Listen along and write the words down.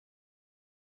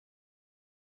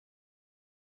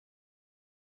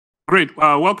Great.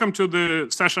 Welcome to the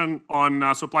session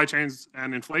on supply chains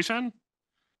and inflation.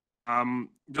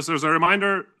 Just as a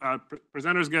reminder,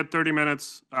 presenters get 30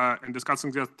 minutes and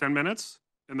discussants get 10 minutes.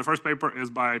 And the first paper is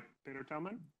by Peter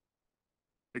Tillmann.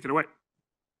 Take it away.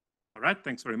 All right,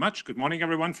 thanks very much. Good morning,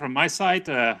 everyone. From my side,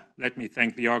 let me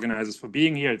thank the organizers for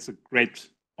being here. It's a great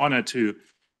honor to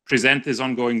present this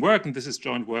ongoing work. And this is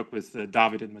joint work with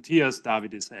David and Mathias.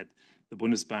 David is at the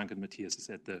Bundesbank and Mathias is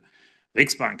at the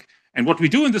Riksbank. And what we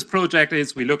do in this project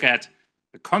is we look at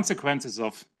the consequences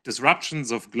of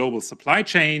disruptions of global supply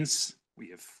chains. We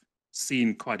have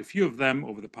seen quite a few of them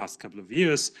over the past couple of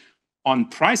years on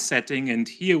price setting. And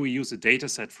here we use a data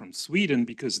set from Sweden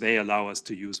because they allow us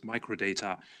to use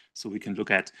microdata. So we can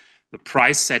look at the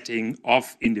price setting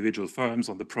of individual firms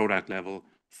on the product level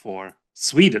for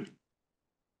Sweden.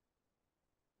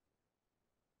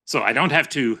 So I don't have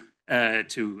to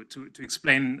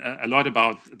explain a lot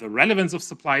about the relevance of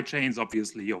supply chains.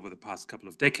 Obviously, over the past couple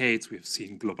of decades, we have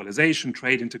seen globalization,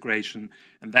 trade integration,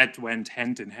 and that went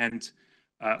hand in hand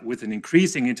with an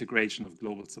increasing integration of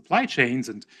global supply chains.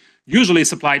 And usually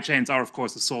supply chains are, of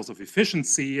course, a source of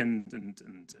efficiency and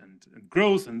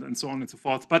growth and so on and so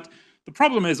forth. But the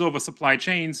problem is over supply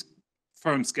chains,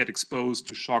 firms get exposed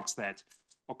to shocks that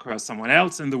occur somewhere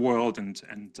else in the world.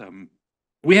 And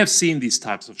we have seen these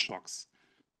types of shocks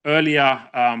earlier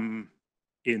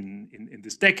in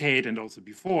this decade and also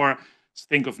before.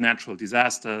 Think of natural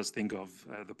disasters, think of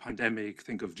the pandemic,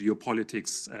 think of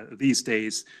geopolitics these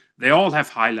days. They all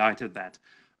have highlighted that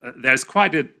there's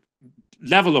quite a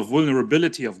level of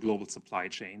vulnerability of global supply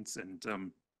chains.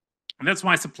 And that's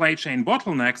why supply chain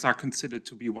bottlenecks are considered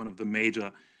to be one of the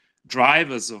major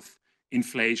drivers of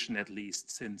inflation, at least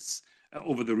since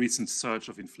over the recent surge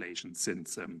of inflation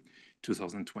since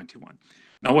 2021.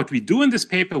 Now, what we do in this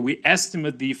paper, we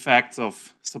estimate the effects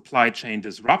of supply chain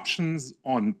disruptions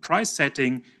on price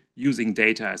setting using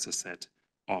data, as I said,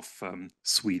 of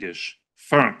Swedish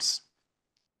firms.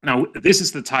 Now, this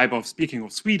is the type of, speaking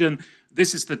of Sweden,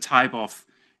 this is the type of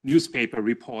newspaper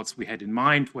reports we had in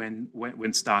mind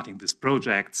when starting this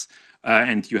project.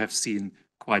 And you have seen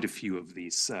quite a few of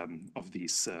these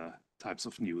types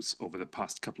of news over the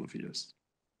past couple of years.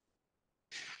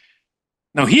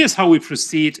 Now, here's how we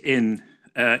proceed in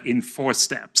 4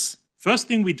 steps. First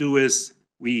thing we do is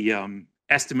we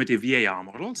estimate a VAR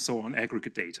model, so on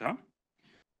aggregate data.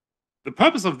 The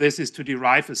purpose of this is to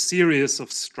derive a series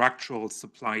of structural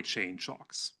supply chain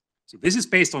shocks. So this is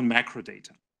based on macro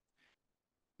data.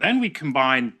 Then we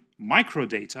combine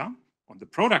microdata on the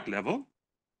product level,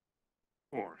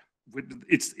 or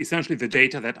it's essentially the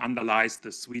data that underlies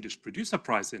the Swedish producer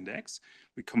price index.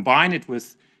 We combine it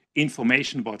with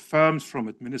information about firms from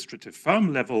administrative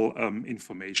firm level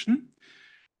information.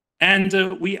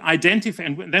 And we identify,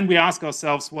 and then we ask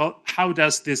ourselves, well, how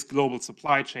does this global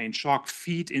supply chain shock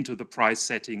feed into the price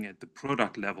setting at the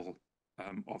product level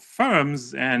of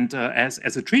firms? And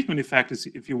as a treatment effect,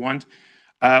 if you want,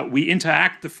 we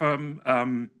interact the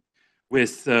firm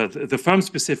with the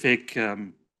firm-specific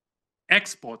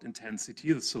export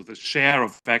intensity, so the share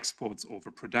of exports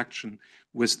over production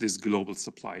with this global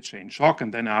supply chain shock,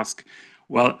 and then ask,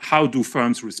 well, how do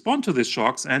firms respond to these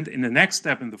shocks? And in the next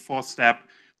step, in the 4th step,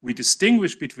 we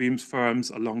distinguish between firms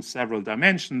along several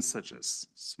dimensions, such as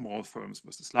small firms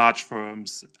versus large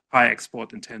firms, high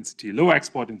export intensity, low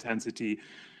export intensity,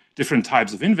 different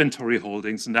types of inventory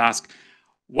holdings, and ask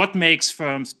what makes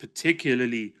firms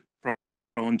particularly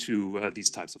prone to these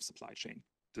types of supply chain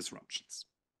disruptions.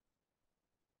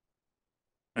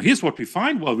 Now, here's what we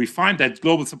find. Well, we find that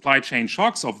global supply chain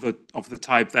shocks of the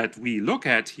type that we look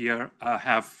at here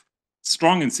have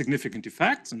strong and significant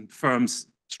effects, and firms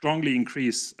strongly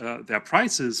increase their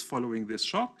prices following this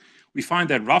shock. We find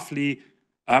that roughly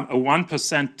a 1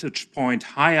 percentage point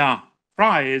higher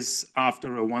price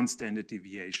after a 1 standard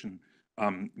deviation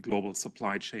global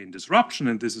supply chain disruption,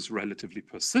 and this is relatively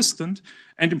persistent.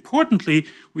 And importantly,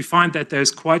 we find that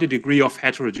there's quite a degree of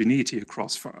heterogeneity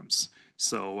across firms.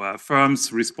 So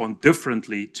firms respond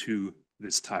differently to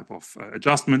this type of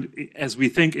adjustment, as we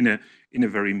think in a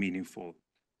very meaningful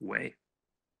way.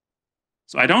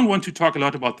 So I don't want to talk a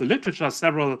lot about the literature.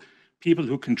 Several people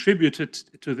who contributed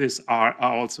to this are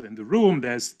also in the room.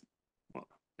 There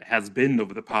has been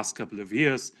over the past couple of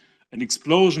years an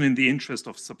explosion in the interest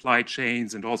of supply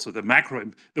chains and also the macro.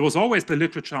 There was always the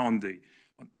literature on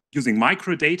using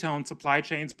microdata on supply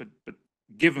chains, but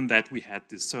given that we had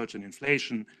this surge in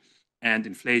inflation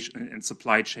and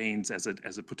supply chains as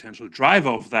a potential driver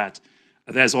of that,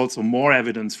 there's also more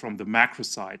evidence from the macro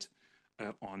side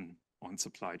on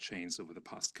supply chains over the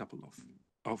past couple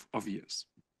of years.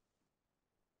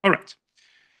 All right.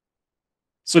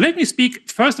 So let me speak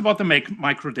first about the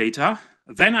microdata.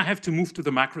 Then I have to move to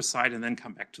the macro side and then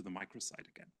come back to the micro side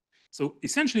again. So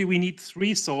essentially, we need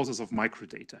three sources of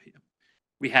microdata here.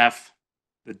 We have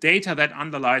the data that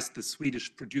underlies the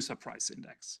Swedish producer price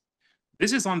index.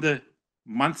 This is on the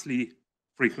monthly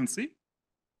frequency.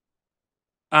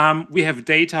 We have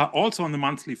data also on the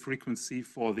monthly frequency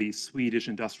for the Swedish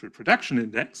industrial production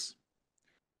index.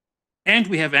 And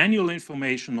we have annual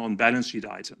information on balance sheet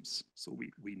items. So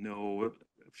we know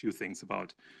a few things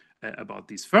about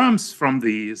these firms from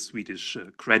the Swedish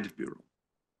Credit Bureau.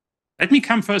 Let me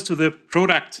come first to the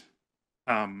product,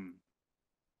 to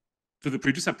the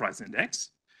producer price index.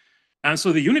 And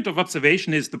so the unit of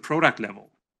observation is the product level,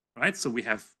 right? So we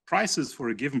have prices for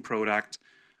a given product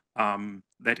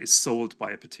that is sold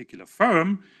by a particular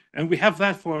firm, and we have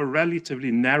that for a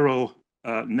relatively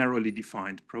narrowly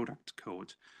defined product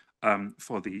code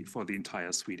for the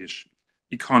entire Swedish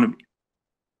economy.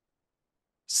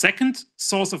 Second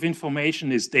source of information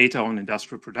is data on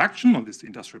industrial production, on this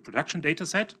industrial production data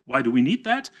set. Why do we need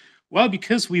that? Well,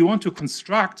 because we want to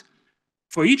construct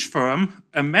for each firm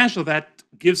a measure that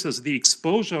gives us the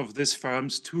exposure of these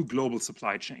firms to global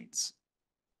supply chains.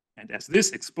 And as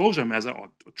this exposure measure, or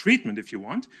treatment if you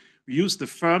want, we use the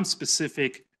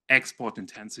firm-specific export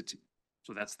intensity.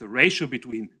 So that's the ratio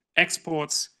between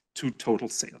exports to total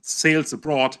sales, sales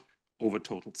abroad over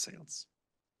total sales.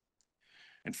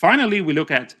 And finally, we look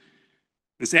at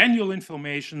this annual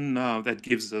information that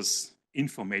gives us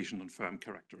information on firm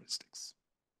characteristics.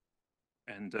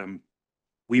 And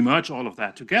we merge all of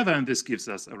that together, and this gives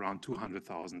us around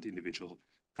 200,000 individual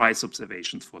price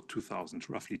observations for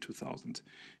roughly 2,000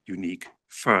 unique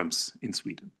firms in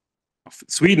Sweden.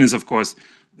 Sweden is, of course,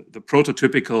 the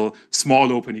prototypical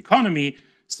small open economy,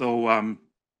 so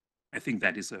I think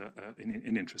that is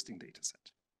an interesting data set.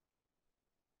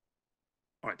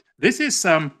 All right, this is,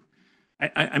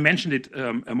 I mentioned it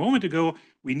a moment ago,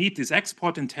 we need this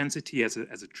export intensity as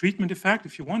a treatment effect,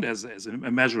 if you want, as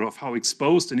a measure of how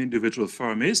exposed an individual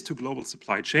firm is to global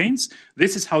supply chains.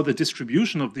 This is how the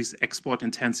distribution of these export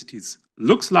intensities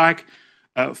looks like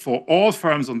for all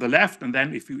firms on the left, and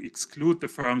then if you exclude the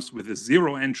firms with a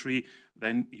zero entry,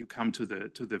 then you come to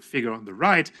the figure on the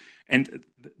right. And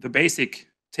the basic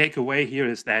takeaway here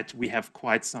is that we have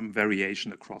quite some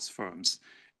variation across firms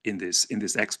in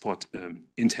this export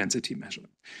intensity measure.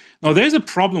 Now, there's a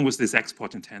problem with this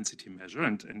export intensity measure,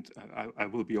 and I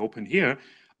will be open here,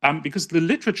 because the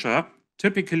literature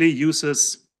typically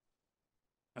uses,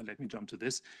 let me jump to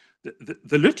this,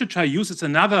 the literature uses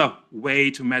another way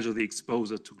to measure the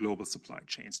exposure to global supply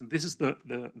chains. And this is the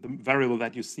variable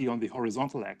that you see on the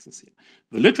horizontal axis here.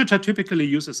 The literature typically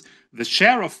uses the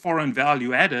share of foreign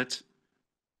value added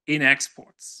in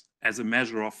exports as a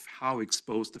measure of how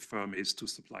exposed the firm is to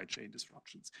supply chain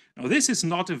disruptions. Now, this is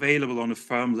not available on a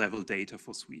firm level data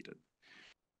for Sweden.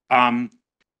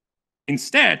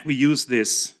 Instead, we use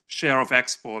this share of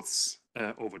exports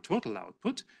over total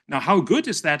output. Now, how good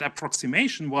is that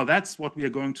approximation? Well, that's what we are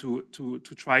going to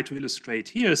try to illustrate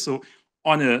here. So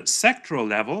on a sectoral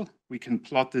level, we can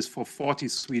plot this for 40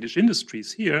 Swedish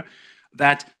industries here,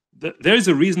 that there is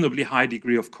a reasonably high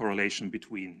degree of correlation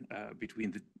between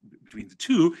the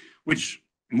two, which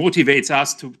motivates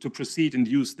us to proceed and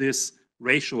use this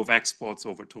ratio of exports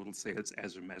over total sales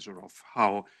as a measure of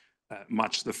how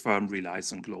much the firm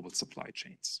relies on global supply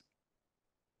chains.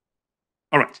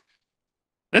 All right,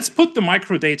 let's put the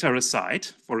microdata aside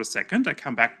for a second. I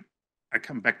come back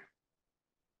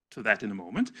to that in a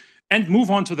moment and move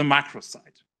on to the macro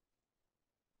side.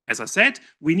 As I said,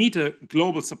 we need a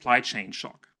global supply chain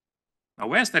shock. Now,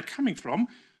 where's that coming from?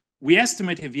 We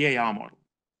estimate a VAR model.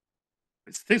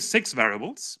 It's 6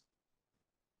 variables.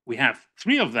 We have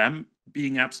 3 of them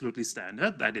being absolutely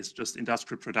standard. That is just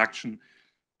industrial production,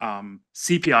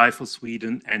 CPI for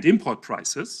Sweden, and import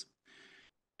prices.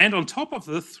 And on top of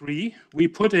the 3, we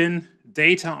put in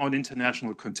data on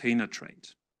international container trade.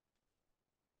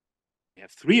 We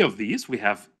have 3 of these. We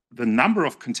have the number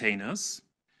of containers.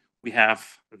 We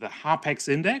have the HARPEX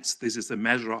index. This is a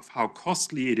measure of how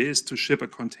costly it is to ship a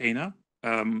container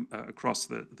across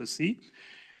the sea.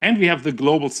 And we have the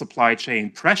global supply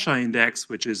chain pressure index,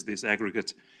 which is this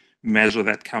aggregate measure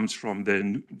that comes from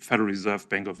the Federal Reserve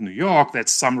Bank of New York that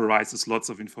summarizes lots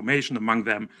of information, among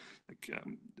them like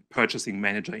purchasing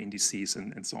manager indices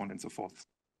and so on and so forth.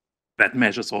 That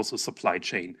measures also supply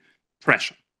chain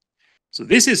pressure. So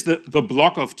this is the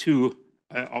block of two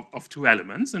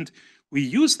elements, and we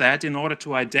use that in order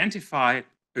to identify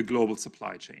a global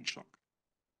supply chain shock.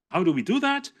 How do we do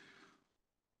that?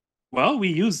 Well, we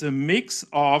use a mix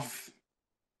of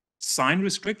sign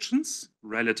restrictions,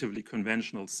 relatively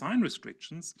conventional sign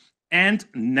restrictions, and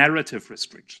narrative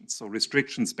restrictions, so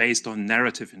restrictions based on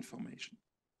narrative information.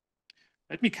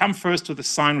 Let me come first to the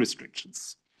sign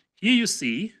restrictions. Here you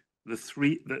see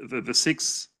the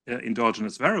six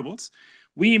endogenous variables.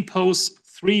 We impose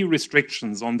 3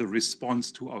 restrictions on the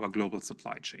response to our global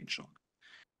supply chain shock.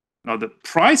 Now, the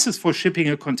prices for shipping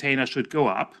a container should go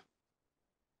up.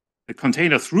 The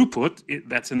container throughput,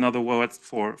 that's another word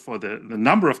for the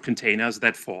number of containers,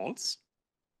 that falls.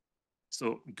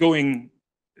 So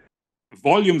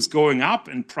volumes going up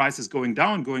and prices going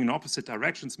down, going in opposite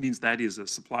directions, means that is a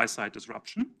supply side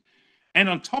disruption. And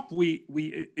on top,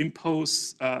 we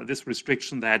impose this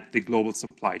restriction that the global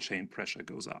supply chain pressure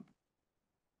goes up.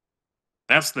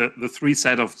 That's the 3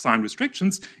 set of sign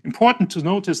restrictions. Important to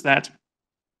notice that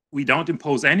we don't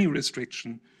impose any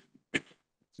restriction,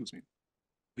 excuse me,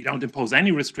 we don't impose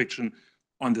any restriction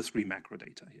on the 3 macro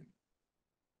data here.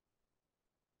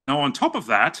 Now, on top of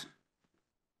that,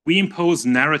 we impose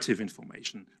narrative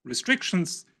information,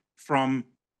 restrictions from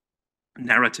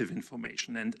narrative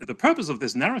information. And the purpose of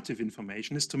this narrative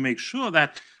information is to make sure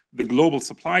that the global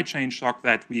supply chain shock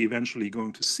that we eventually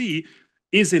going to see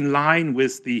is in line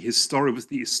with the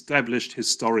established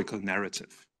historical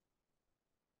narrative.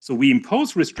 So we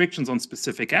impose restrictions on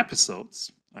specific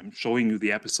episodes. I'm showing you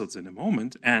the episodes in a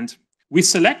moment. And we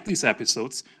select these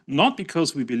episodes not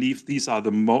because we believe these are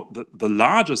the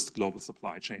largest global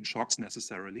supply chain shocks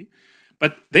necessarily,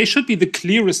 but they should be the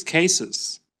clearest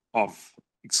cases of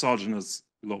exogenous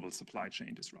global supply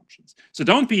chain disruptions. So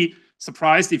don't be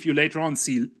surprised if you later on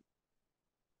see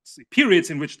periods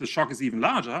in which the shock is even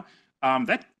larger.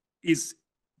 That is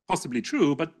possibly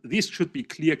true, but these should be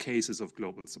clear cases of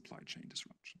global supply chain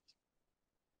disruptions.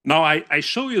 Now, I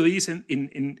show you these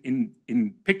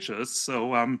in pictures.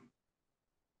 So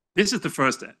this is the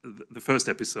first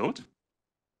episode.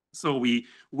 So we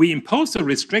imposed a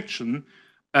restriction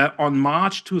on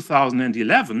March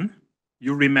 2011.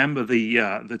 You remember the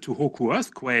Tohoku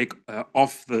earthquake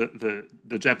off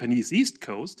the Japanese East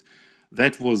Coast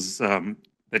that was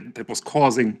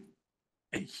causing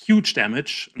a huge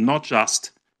damage, not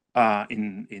just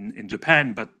in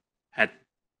Japan, but had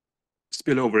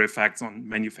spillover effects on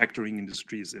manufacturing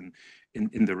industries in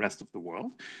the rest of the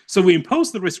world. So we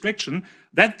imposed the restriction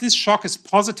that this shock is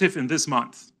positive in this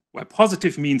month, where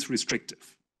positive means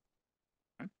restrictive.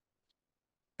 Right?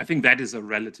 I think that is a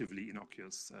relatively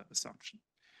innocuous assumption.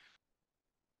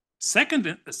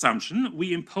 Second assumption,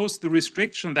 we imposed the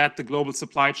restriction that the global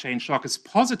supply chain shock is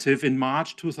positive in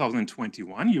March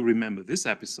 2021. You remember this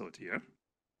episode here,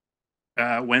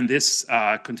 when this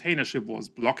container ship was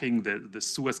blocking the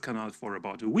Suez Canal for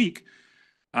about a week.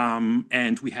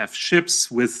 And we have ships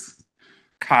with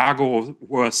cargo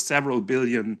worth several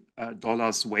billion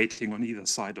dollars waiting on either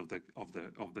side of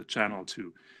the channel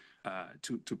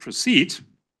to proceed.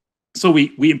 So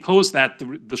we imposed that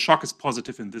the shock is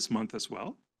positive in this month as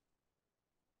well.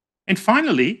 And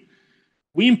finally,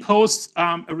 we imposed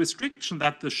a restriction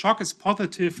that the shock is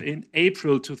positive in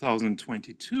April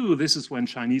 2022. This is when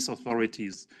Chinese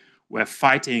authorities were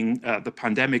fighting the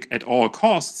pandemic at all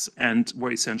costs and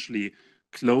were essentially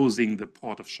closing the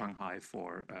port of Shanghai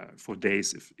for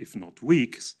days, if not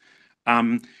weeks.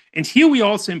 And here we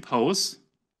also impose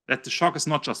that the shock is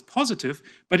not just positive,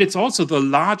 but it's also the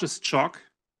largest shock.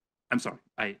 I'm sorry,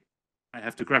 I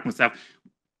have to correct myself.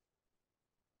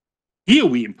 Here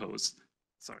we impose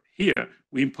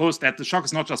that the shock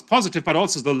is not just positive, but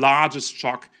also the largest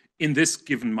shock in this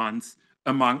given month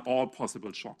among all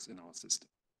possible shocks in our system.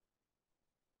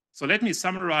 So let me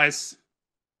summarize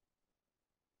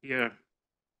here.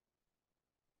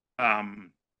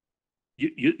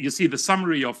 You see the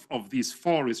summary of these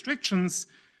 4 restrictions.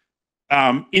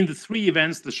 In the 3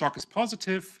 events, the shock is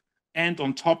positive. And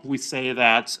on top, we say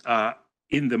that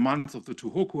in the month of the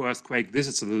Tohoku earthquake, this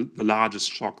is the largest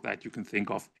shock that you can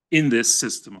think of in this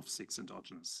system of 6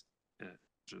 endogenous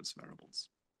variables.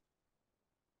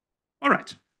 All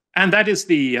right, and that is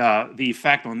the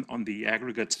effect on the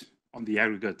aggregate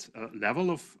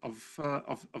level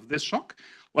of this shock.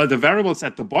 Well, the variables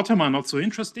at the bottom are not so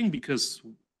interesting because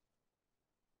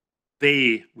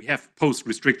we have posed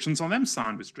restrictions on them,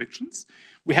 sign restrictions.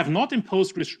 We have not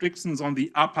imposed restrictions on the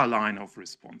upper line of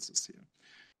responses here.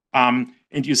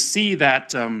 And you see that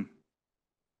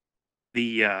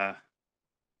the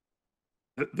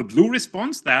blue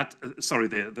response,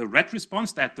 the red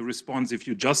response, the response if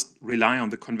you just rely on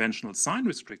the conventional sign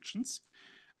restrictions.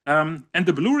 And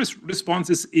the blue response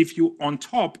is if you on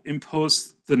top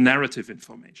impose the narrative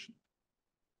information.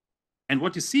 And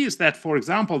what you see is that, for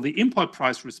example, the import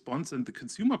price response and the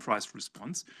consumer price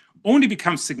response only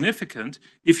becomes significant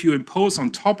if you impose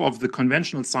on top of the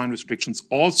conventional sign restrictions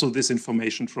also this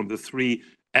information from the 3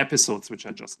 episodes which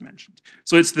I just mentioned.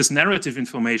 So it's this narrative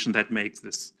information that makes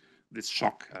this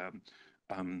shock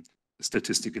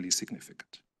statistically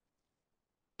significant.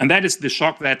 And that is the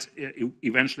shock that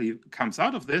eventually comes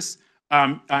out of this.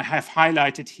 I have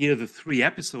highlighted here the 3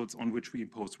 episodes on which we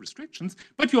impose restrictions,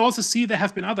 but you also see there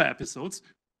have been other episodes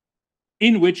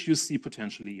in which you see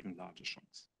potentially even larger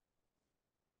shocks.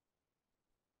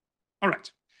 All right.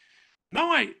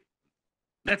 Now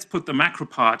let's put the macro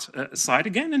part aside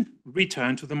again and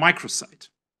return to the micro side.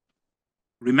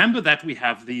 Remember that we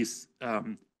have these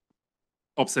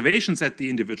observations at the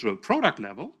individual product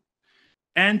level.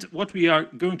 And what we are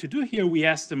going to do here, we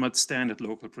estimate standard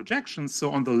local projections.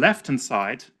 So on the left-hand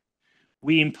side,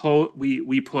 we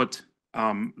put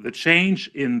the change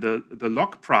in the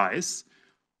log price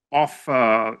of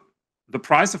the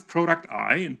price of product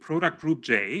I in product group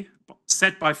J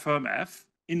set by firm F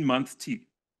in month T.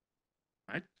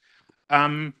 Right?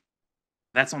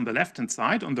 That's on the left-hand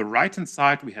side. On the right-hand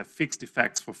side, we have fixed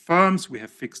effects for firms. We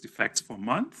have fixed effects for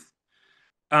month.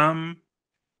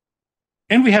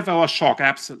 And we have our shock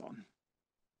epsilon.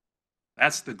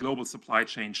 That's the global supply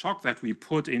chain shock that we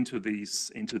put into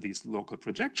these local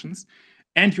projections.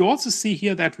 And you also see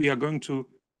here that we are going to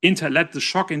let the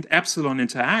shock and epsilon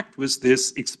interact with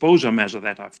this exposure measure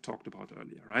that I've talked about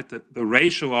earlier, right? The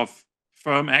ratio of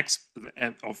firm exports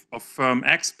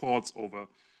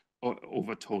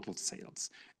over total sales.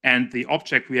 And the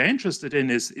object we are interested in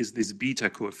is this beta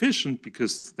coefficient,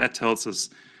 because that tells us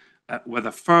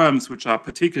whether firms which are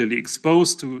particularly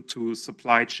exposed to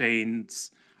supply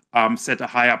chains set a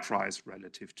higher price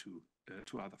relative to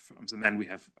other firms. And then we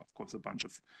have, of course, a bunch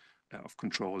of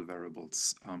control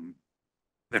variables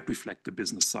that reflect the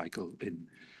business cycle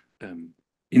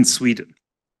in Sweden.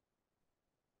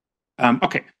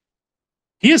 Okay,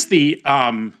 here's the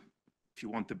if you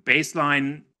want the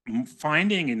baseline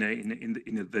finding in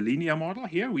the linear model.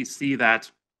 Here we see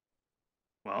that,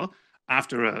 well,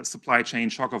 after a supply chain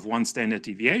shock of 1 standard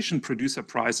deviation, producer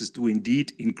prices do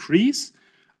indeed increase,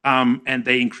 and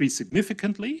they increase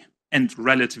significantly and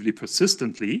relatively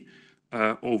persistently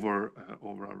over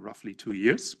roughly 2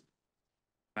 years.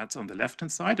 That's on the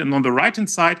left-hand side. And on the right-hand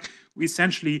side, we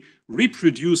essentially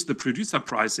reproduce the producer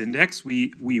price index.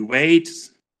 We weight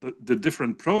the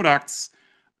different products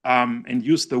and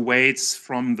use the weights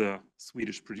from the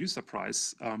Swedish producer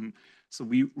price. So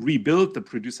we rebuild the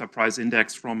producer price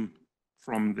index from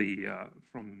the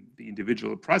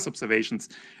individual price observations,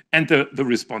 and the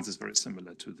response is very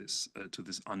similar to this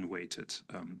unweighted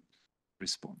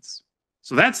response.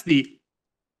 So that's the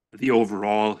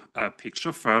overall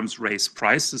picture. Firms raise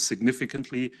prices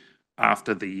significantly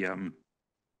after the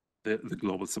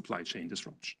global supply chain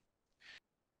disruption.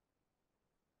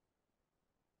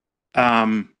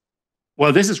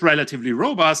 Well, this is relatively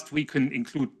robust. We can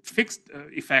include fixed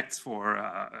effects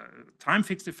for time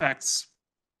fixed effects.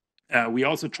 We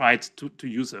also tried to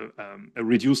use a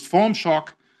reduced form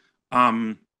shock,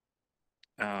 where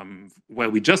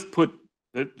we just put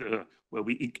where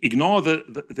we ignore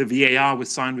the VAR with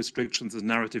sign restrictions as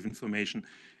narrative information,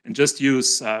 and just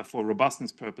use, for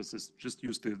robustness purposes, just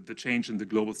use the change in the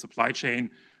global supply chain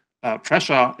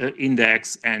pressure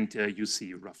index, and you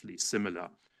see roughly similar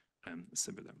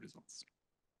results.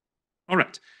 All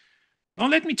right, now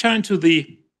let me turn to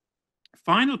the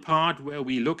final part where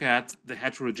we look at the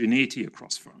heterogeneity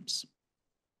across firms.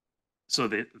 So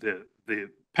the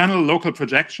panel local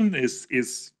projection is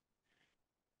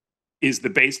the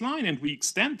baseline, and we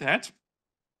extend that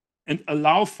and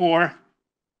allow for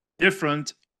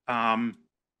different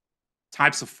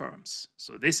types of firms.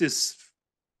 So this is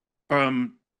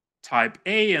firm type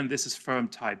A, and this is firm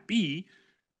type B.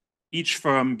 Each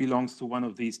firm belongs to one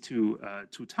of these two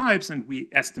types, and we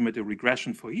estimate a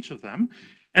regression for each of them.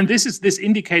 And this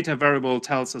indicator variable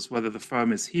tells us whether the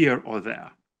firm is here or there,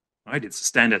 right? It's a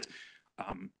standard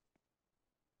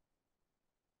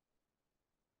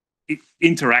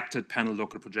interacted panel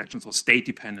local projections or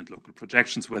state-dependent local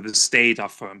projections where the state are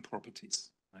firm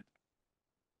properties, right?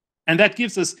 And that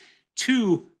gives us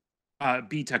 2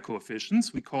 beta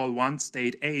coefficients. We call one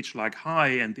state H like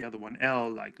high and the other one L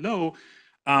like low.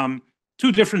 2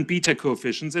 different beta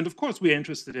coefficients, and of course we are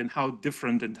interested in how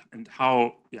different and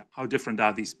how different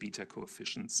are these beta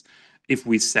coefficients if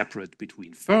we separate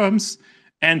between firms.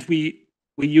 And we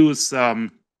use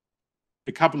a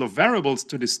couple of variables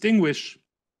to distinguish.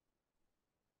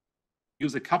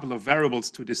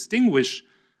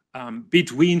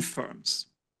 Between firms.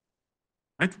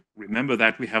 Right? Remember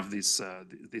that we have this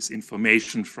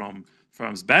information from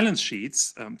firms' balance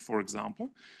sheets, for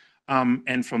example.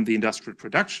 And from the industrial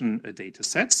production data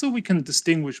set, so we can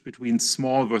distinguish between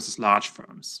small versus large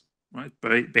firms, right?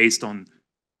 Based on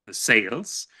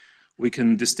sales. We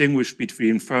can distinguish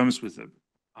between firms with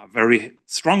are very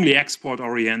strongly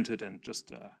export-oriented and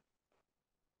just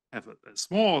have a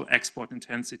small export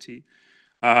intensity.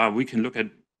 We can look at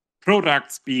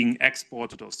products being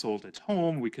exported or sold at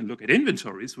home. We can look at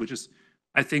inventories, which is,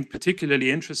 I think,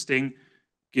 particularly interesting,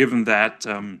 given that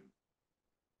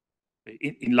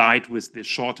in light with the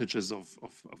shortages of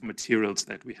materials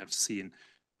that we have seen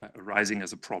arising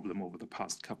as a problem over the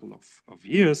past couple of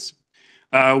years.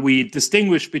 We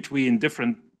distinguish between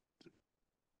different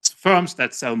firms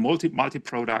that sell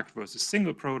multi-product versus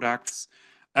single products.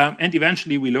 And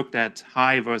eventually we looked at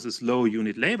high versus low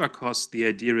unit labor costs. The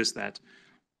idea is that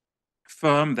a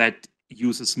firm that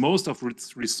uses most of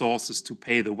its resources to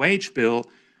pay the wage bill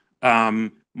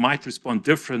might respond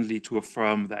differently to a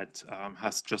firm that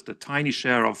has just a tiny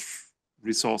share of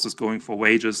resources going for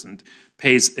wages and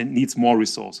pays and needs more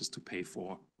resources to pay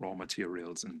for raw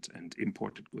materials and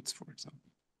imported goods, for example.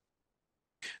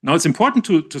 Now, it's important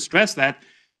to stress that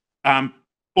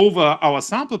over our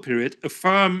sample period, a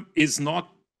firm is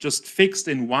not just fixed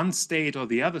in one state or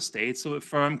the other state. So a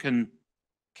firm can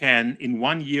in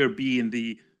 1 year be in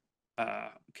the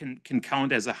can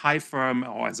count as a high firm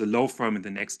or as a low firm in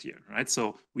the next year, right?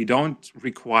 So we don't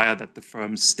require that the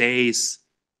firm stays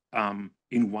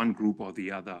in one group or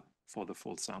the other for the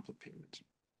full sample period.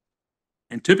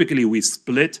 And typically we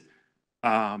split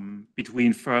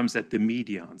between firms at the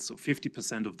median. So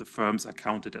 50% of the firms are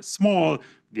counted as small,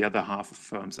 the other half of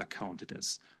firms are counted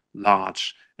as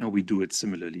large, and we do it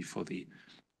similarly for the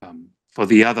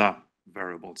other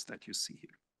variables that you see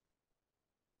here.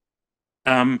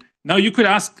 Now you could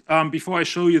ask, before I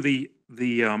show you the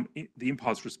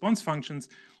impulse response functions,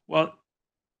 well,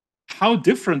 how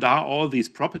different are all these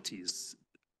properties?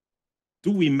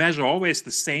 Do we measure always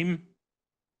the same?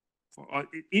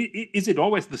 Is it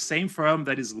always the same firm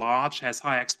that is large, has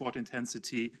high export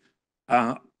intensity,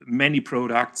 many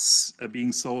products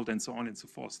being sold, and so on and so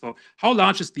forth? So how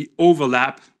large is the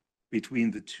overlap between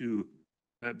the two,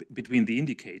 between the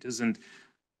indicators? And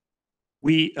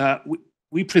we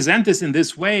present this in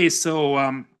this way.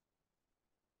 So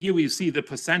here we see the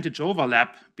percentage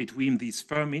overlap between these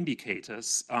firm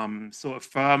indicators. So a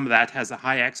firm that has a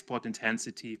high export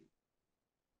intensity,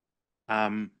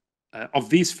 of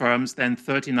these firms, then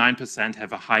 39%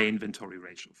 have a high inventory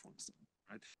ratio, for example.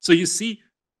 Right? So you see,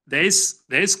 there's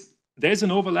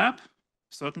an overlap,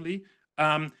 certainly,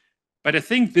 but I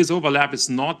think this overlap is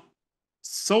not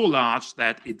so large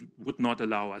that it would not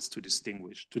allow us to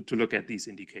distinguish, to look at these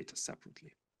indicators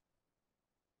separately.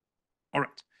 All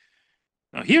right.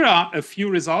 Now here are a few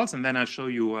results, and then I'll show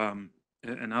you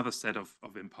another set of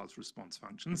impulse response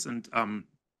functions, and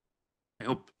I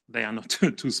hope they are not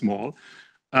too small.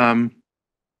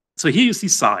 So here you see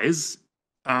size,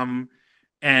 and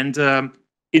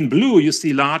in blue you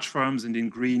see large firms, and in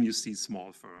green you see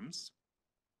small firms.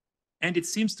 And it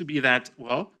seems to be that,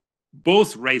 well,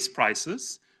 both raise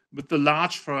prices, but the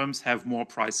large firms have more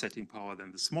price setting power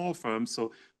than the small firms.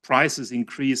 So prices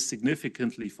increase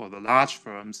significantly for the large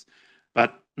firms,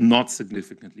 but not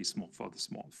significantly for the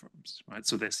small firms, right?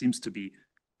 So there seems to be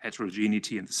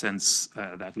heterogeneity in the sense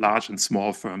that large and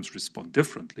small firms respond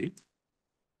differently.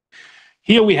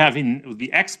 Here we have in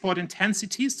the export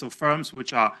intensity, so firms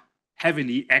which are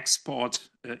heavily export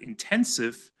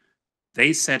intensive,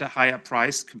 they set a higher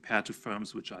price compared to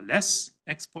firms which are less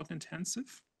export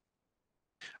intensive.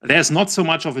 There's not so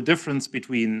much of a difference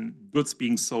between goods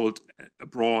being sold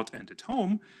abroad and at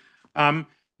home.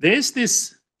 There's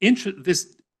this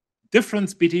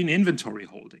difference between inventory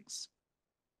holdings.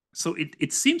 So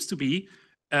it seems to be,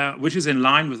 which is in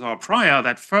line with our prior,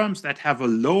 that firms that have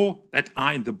that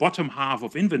are in the bottom half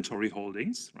of inventory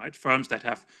holdings, right? Firms that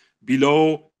have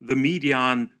below the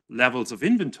median levels of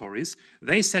inventories,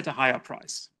 they set a higher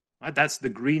price. Right? That's the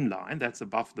green line. That's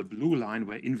above the blue line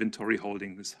where inventory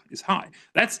holding is high.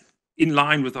 That's in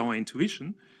line with our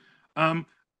intuition.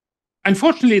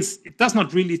 Unfortunately, it does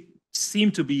not really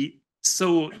seem to be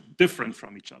so different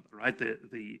from each other, right?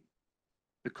 The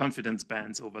confidence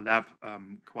bands overlap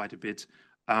quite a bit,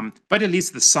 but at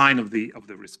least the sign of the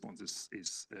response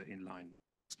is in line with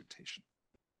expectation.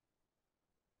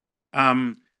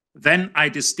 Then I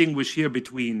distinguish here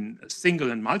between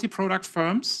single and multi-product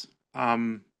firms.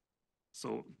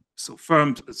 So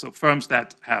firms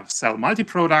that sell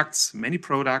multi-products, many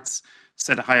products,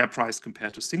 set a higher price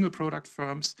compared to single product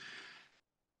firms.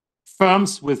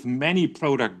 Firms with many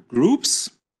product groups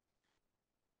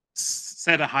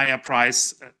set a higher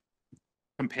price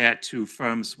compared to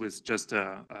firms with just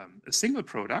a single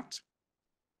product.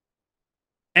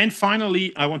 And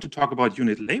finally, I want to talk about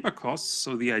unit labor costs.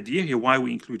 So the idea here why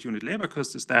we include unit labor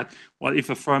costs is that, well, if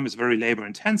a firm is very labor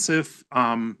intensive,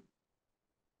 then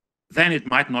it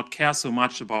might not care so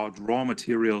much about raw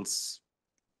materials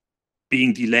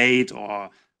being delayed or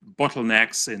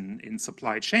bottlenecks in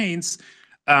supply chains,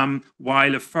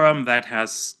 while a firm that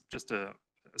has just a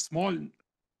small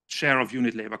share of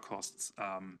unit labor costs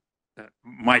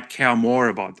might care more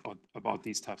about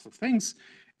these types of things.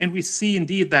 And we see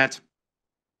indeed that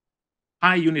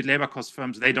high unit labor cost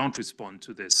firms, they don't respond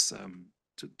to this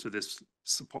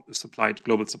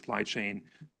global supply chain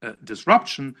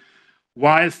disruption,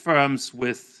 while firms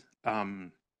with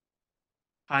low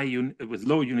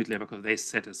unit labor cost, they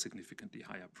set a significantly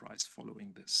higher price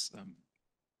following this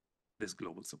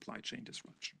global supply chain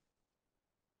disruption.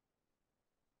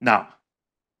 Now,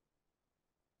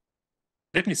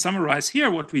 let me summarize here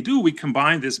what we do. We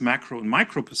combine this macro and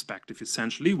micro perspective,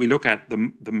 essentially. We look at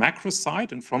the macro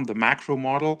side, and from the macro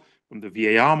model, from the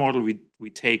VAR model, we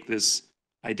take this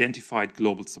identified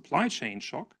global supply chain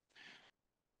shock.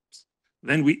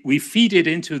 Then we feed it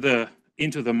into the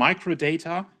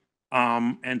microdata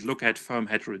and look at firm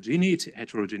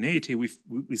heterogeneity.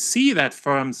 We see that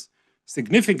firms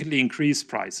significantly increase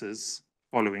prices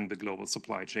following the global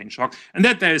supply chain shock, and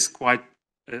that there is quite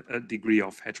a degree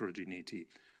of heterogeneity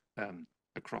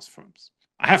across firms.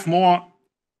 I have more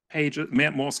pages,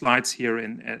 more slides here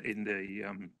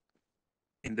in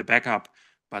the backup,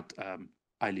 but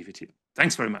I leave it here.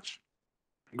 Thanks very much.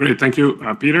 Great, thank you,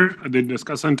 Peter. The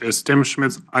discussant is Tim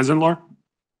Schmidt-Eisenlohr.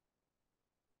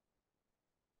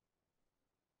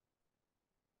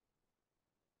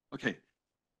 Okay.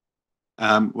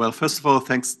 Well, first of all,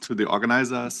 thanks to the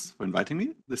organizers for inviting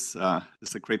me. This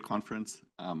is a great conference.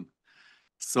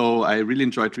 So I really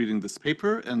enjoyed reading this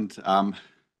paper, and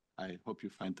I hope you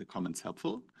find the comments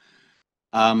helpful.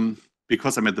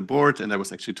 Because I'm at the board, and I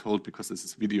was actually told, because this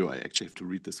is video, I actually have to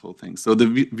read this whole thing. So the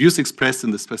views expressed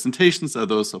in these presentations are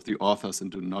those of the authors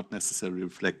and do not necessarily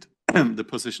reflect the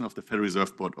position of the Federal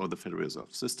Reserve Board or the Federal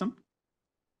Reserve System.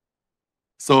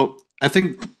 So I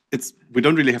think we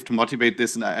don't really have to motivate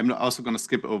this, and I'm also going to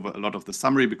skip over a lot of the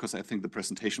summary because I think the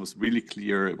presentation was really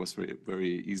clear. It was very,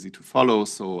 very easy to follow,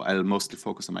 so I'll mostly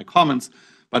focus on my comments.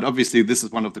 But obviously, this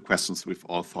is one of the questions we've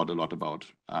all thought a lot about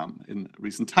in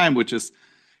recent time, which is,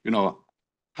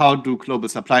 how do global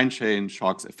supply chain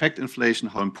shocks affect inflation?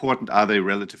 How important are they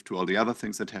relative to all the other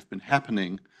things that have been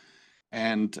happening?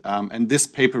 And this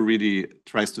paper really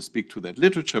tries to speak to that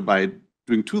literature by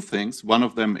doing two things. One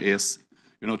of them is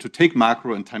to take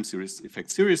macro and time series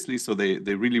effects seriously. So they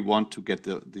really want to get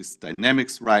these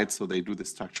dynamics right. So they do the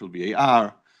structural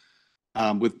VAR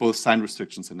with both sign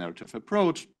restrictions and narrative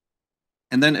approach.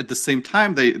 And then at the same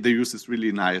time, they use this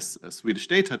really nice Swedish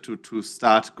data to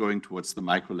start going towards the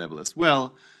micro level as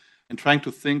well, and trying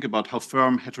to think about how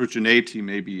firm heterogeneity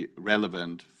may be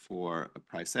relevant for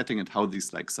price setting and how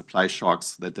these supply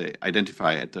shocks that they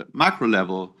identify at the macro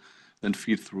level then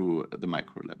feed through the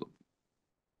micro level.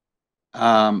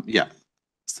 Yeah,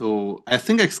 so I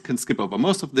think I can skip over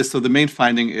most of this. So the main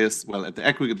finding is, well, at the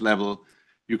aggregate level,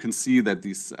 you can see that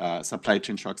these supply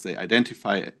chain shocks they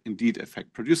identify indeed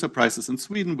affect producer prices in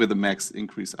Sweden with a max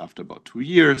increase after about 2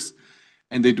 years.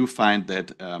 And they do find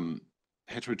that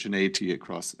heterogeneity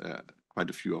across quite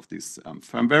a few of these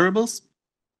firm variables.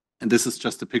 And this is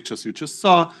just the pictures you just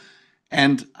saw.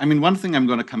 And I mean, one thing I'm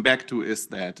going to come back to is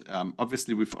that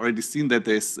obviously we've already seen that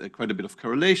there's quite a bit of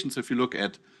correlation. So if you look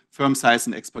at firm size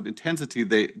and export intensity,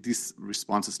 these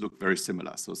responses look very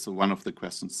similar. So one of the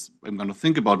questions I'm going to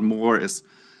think about more is,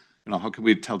 how can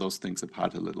we tell those things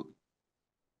apart a little?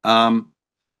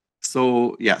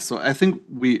 So yeah, so I think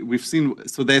we've seen,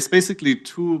 so there's basically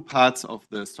two parts of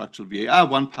the structural VAR.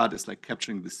 One part is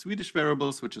capturing the Swedish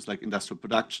variables, which is industrial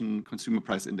production, consumer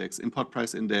price index, import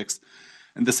price index.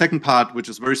 And the second part, which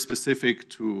is very specific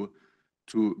to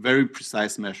very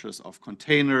precise measures of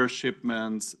container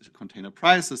shipments, container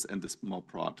prices, and this more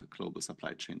broad global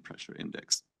supply chain pressure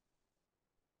index.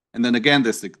 And then again,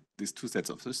 there's these two sets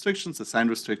of restrictions, the sign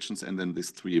restrictions, and then these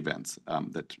three events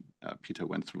that Peter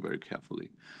went through very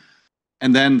carefully.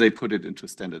 And then they put it into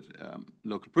standard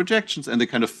local projections, and they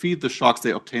kind of feed the shocks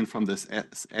they obtain from this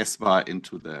SVAR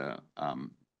into the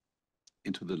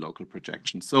local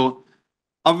projection. So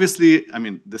obviously, I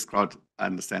mean, this crowd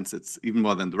understands it's even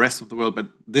more than the rest of the world, but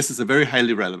this is a very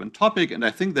highly relevant topic, and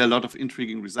I think there are a lot of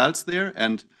intriguing results there.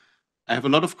 And I have a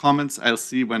lot of comments I'll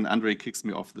see when Andrei kicks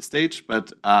me off the stage,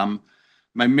 but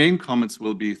my main comments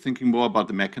will be thinking more about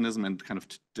the mechanism and kind of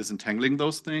disentangling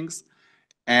those things.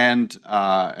 And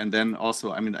then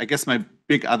also, I mean, I guess my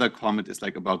big other comment is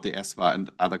like about the ESFA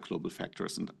and other global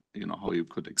factors, and how you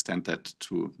could extend that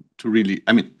to really,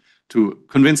 to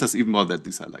convince us even more that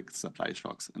these are like supply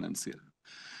shocks and then see it.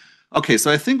 Okay, so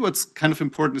I think what's kind of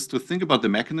important is to think about the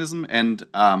mechanism, and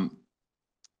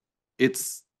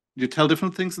you tell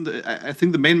different things. And I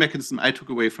think the main mechanism I took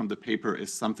away from the paper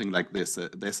is something like this.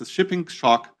 There's a shipping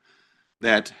shock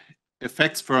that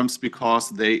affects firms because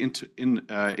they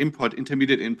import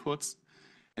intermediate inputs,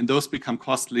 and those become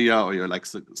costlier, or you're like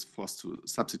forced to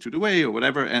substitute away or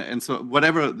whatever. And so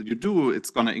whatever you do, it's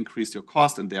going to increase your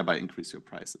cost and thereby increase your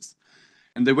prices.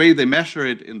 And the way they measure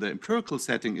it in the empirical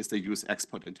setting is they use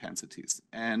export intensities.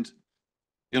 And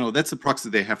that's a proxy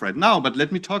they have right now. But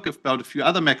let me talk about a few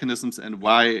other mechanisms and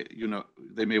why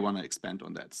they may want to expand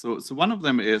on that. So one of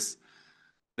them is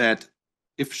that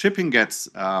if shipping gets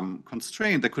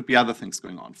constrained, there could be other things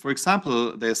going on. For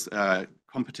example, there's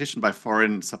competition by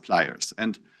foreign suppliers.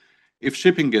 And if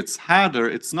shipping gets harder,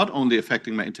 it's not only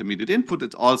affecting my intermediate input,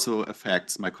 it also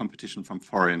affects my competition from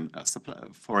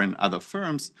foreign other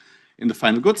firms in the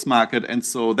final goods market. And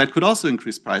so that could also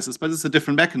increase prices, but it's a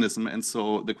different mechanism. And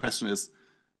so the question is,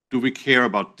 do we care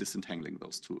about disentangling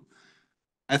those two?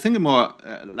 I think a more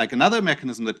like another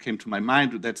mechanism that came to my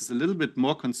mind that is a little bit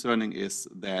more concerning is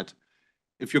that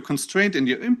if you're constrained in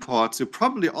your imports, you're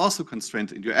probably also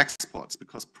constrained in your exports,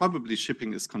 because probably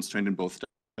shipping is constrained in both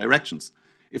directions.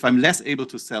 If I'm less able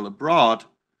to sell abroad,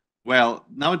 well,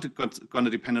 now it's going to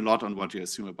depend a lot on what you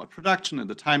assume about production and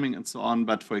the timing and so on.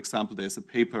 But for example, there's a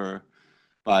paper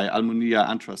by Almunia,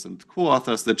 Antras, and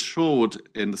co-authors that showed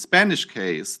in the Spanish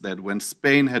case that when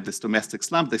Spain had this domestic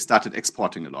slump, they started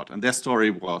exporting a lot. And their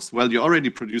story was, well, you're already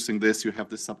producing this, you have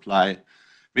this supply,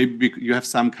 maybe you have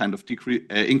some kind of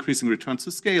increasing returns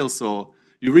to scale, so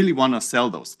you really want to sell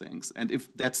those things. And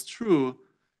if that's true,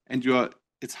 and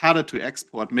it's harder to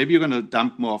export, maybe you're going to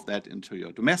dump more of that into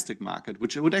your domestic market,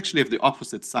 which would actually have the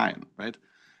opposite sign, right?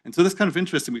 And so that's kind of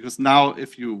interesting, because now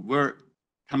if you were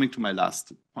coming to my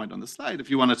last point on the slide, if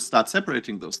you want to start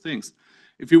separating those things,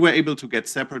 if you were able to get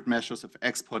separate measures of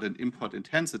export and import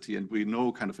intensity, and we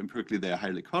know kind of empirically they are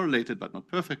highly correlated, but not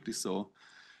perfectly so,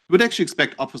 you would actually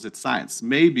expect opposite signs.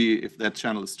 Maybe if that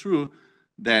channel is true,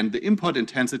 then the import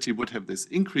intensity would have this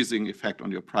increasing effect on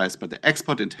your price, but the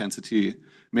export intensity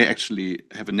may actually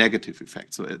have a negative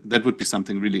effect. So that would be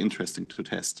something really interesting to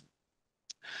test.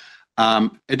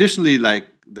 Additionally, like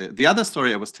the other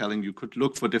story I was telling, you could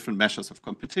look for different measures of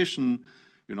competition,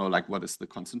 like what is the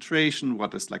concentration,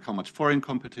 what is like how much foreign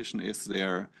competition is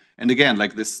there. And again,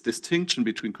 like this distinction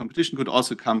between competition could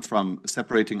also come from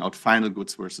separating out final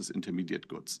goods versus intermediate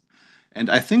goods. And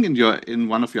I think in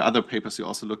one of your other papers, you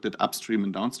also looked at upstream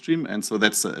and downstream. And so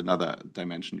that's another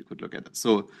dimension you could look at.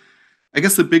 So I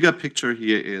guess the bigger picture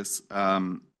here is,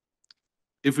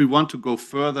 if we want to go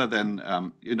further, then,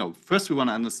 first we want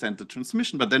to understand the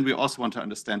transmission, but then we also want to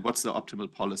understand what's the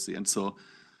optimal policy. And so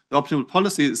the optimal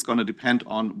policy is going to depend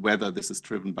on whether this is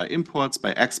driven by imports,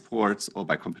 by exports, or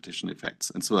by competition effects.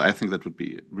 And so I think that would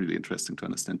be really interesting to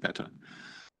understand better.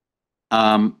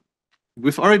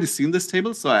 We've already seen this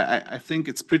table, so I think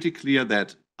it's pretty clear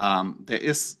that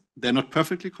they're not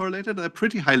perfectly correlated, they're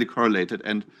pretty highly correlated.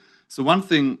 And so one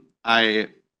thing, I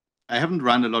haven't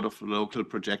run a lot of local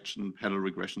projection parallel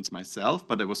regressions myself,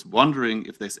 but I was wondering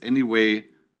if there's any way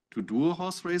to do a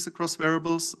horse race across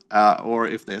variables, or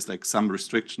if there's like some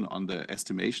restriction on the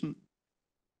estimation,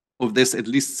 or if there's at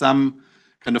least some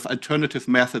kind of alternative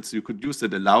methods you could use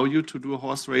that allow you to do a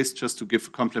horse race, just to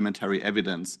give complementary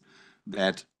evidence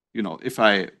that, if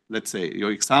let's say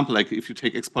your example, like if you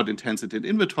take export intensity and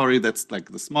inventory, that's like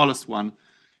the smallest one.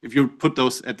 If you put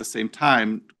those at the same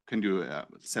time, can you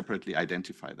separately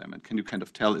identify them? And can you kind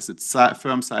of tell, is it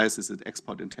firm size, is it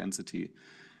export intensity,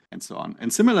 and so on?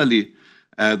 And similarly,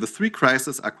 the three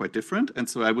crises are quite different. And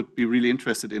so I would be really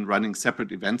interested in running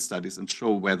separate event studies and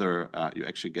show whether you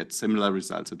actually get similar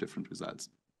results or different results.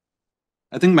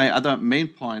 I think my other main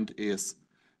point is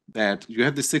that you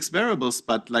have the 6 variables,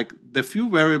 but like the few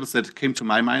variables that came to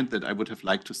my mind that I would have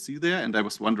liked to see there, and I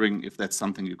was wondering if that's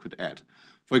something you could add.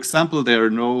 For example, there are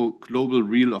no global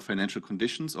real or financial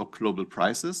conditions or global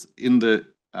prices in the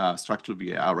structural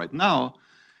VAR right now.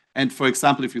 And for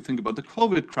example, if you think about the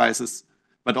COVID crisis,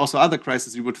 but also other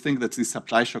crises, you would think that these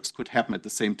supply shocks could happen at the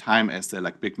same time as they're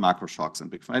like big macro shocks and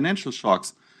big financial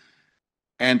shocks.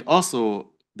 And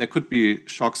also there could be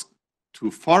shocks to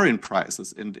foreign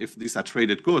prices. And if these are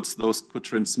traded goods, those could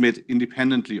transmit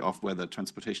independently of whether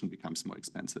transportation becomes more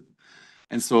expensive.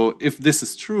 And so if this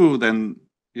is true, then,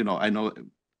 I know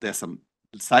there's some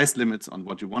size limits on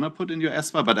what you want to put in your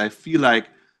ESFA, but I feel like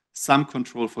some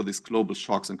control for these global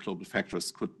shocks and global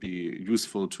factors could be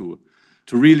useful to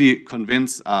to really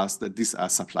convince us that these are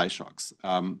supply shocks.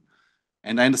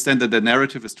 And I understand that the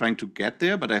narrative is trying to get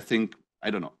there, but I think, I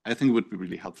don't know, I think it would be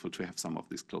really helpful to have some of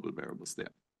these global variables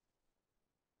there.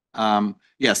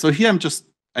 Yeah, so here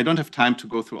I don't have time to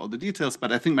go through all the details,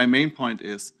 but I think my main point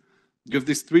is you have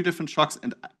these 3 different shocks,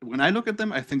 and when I look at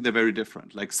them, I think they're very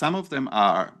different. Like some of them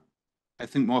are, I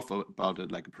think more about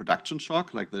it like a production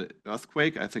shock, like the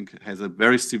earthquake, I think has a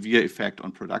very severe effect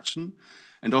on production.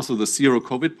 And also the zero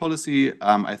COVID policy,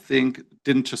 I think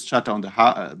didn't just shut down the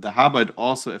harbor, it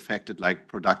also affected like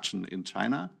production in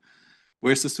China.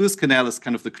 Whereas the Suez Canal is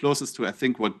kind of the closest to, I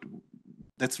think,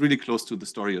 that's really close to the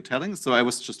story you're telling. So I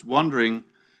was just wondering,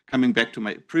 coming back to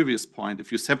my previous point,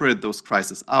 if you separate those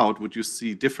crises out, would you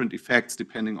see different effects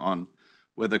depending on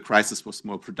whether the crisis was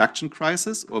more production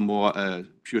crisis or more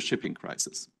pure shipping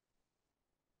crisis?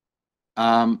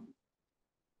 Yeah,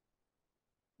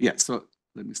 so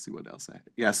let me see what else I have.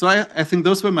 Yeah, so I think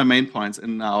those were my main points.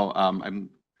 And now I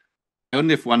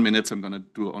only have 1 minute, so I'm going to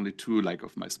do only 2 like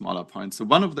of my smaller points. So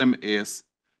one of them is,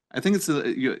 I think it's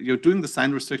you're doing the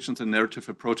sign restrictions and narrative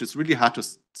approach. It's really hard to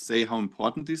say how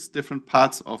important these different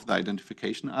parts of the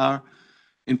identification are.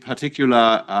 In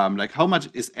particular, like how much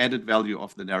is added value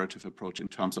of the narrative approach in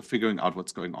terms of figuring out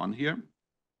what's going on here.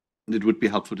 And it would be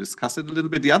helpful to discuss it a little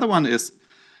bit. The other one is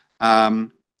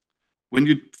when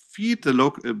you feed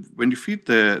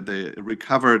the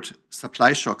recovered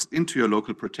supply shocks into your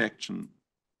local projection,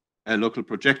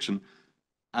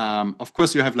 of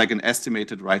course you have like an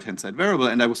estimated right-hand side variable,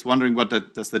 and I was wondering what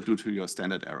does that do to your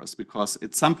standard errors? Because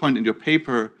at some point in your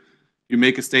paper, you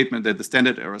make a statement that the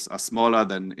standard errors are smaller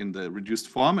than in the reduced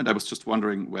form, and I was just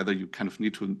wondering whether you kind of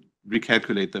need to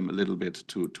recalculate them a little bit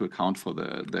to account for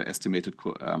the estimated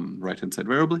right-hand side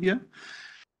variable here.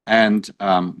 And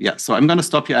yeah, so I'm going to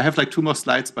stop here. I have like 2 more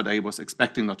slides, but I was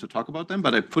expecting not to talk about them,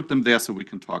 but I put them there so we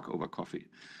can talk over coffee.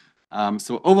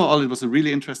 So overall, it was a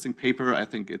really interesting paper. I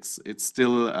think it's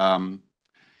still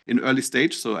in early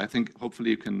stage, so I think hopefully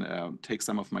you can take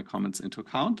some of my comments into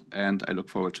account, and I look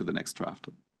forward to the next draft.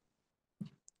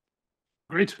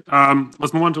 Great.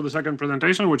 Let's move on to the second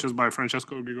presentation, which is by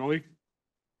Francesco Grigoli.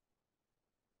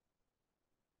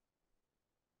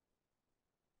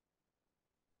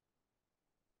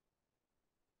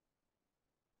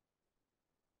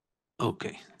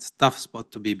 Okay, it's a tough spot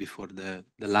to be before the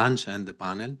lunch and the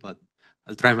panel, but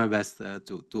I'll try my best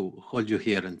to hold you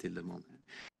here until the moment.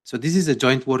 So this is a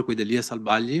joint work with Elias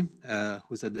Albagli,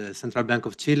 who's at the Central Bank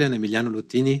of Chile, and Emiliano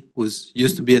Luttini, who's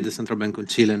used to be at the Central Bank of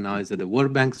Chile and now is at the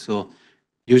World Bank. So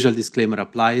usual disclaimer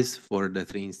applies for the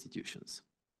 3 institutions.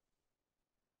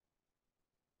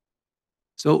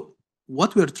 So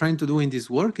what we're trying to do in this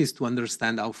work is to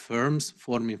understand how firms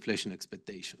form inflation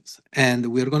expectations. And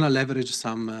we're going to leverage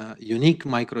some unique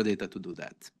microdata to do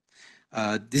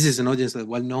that. This is an audience that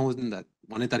well known that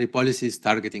monetary policy is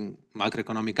targeting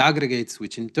macroeconomic aggregates,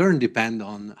 which in turn depend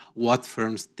on what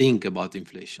firms think about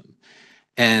inflation.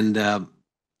 And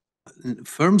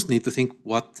firms need to think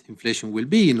what inflation will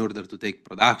be in order to take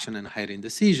production and hiring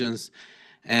decisions.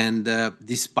 And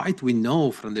despite we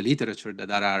know from the literature that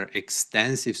there are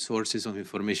extensive sources of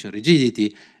information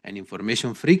rigidity and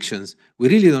information frictions, we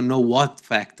really don't know what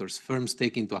factors firms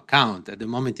take into account at the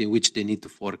moment in which they need to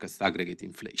forecast aggregate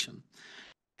inflation.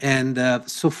 And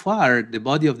so far, the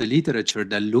body of the literature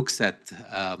that looks at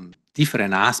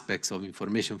different aspects of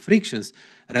information frictions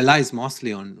relies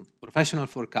mostly on professional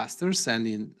forecasters and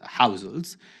in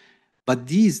households. But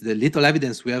the little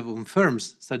evidence we have on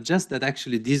firms suggests that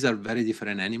actually these are very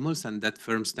different animals and that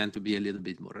firms tend to be a little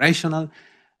bit more rational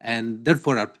and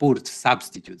therefore are poor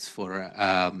substitutes for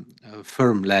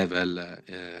firm level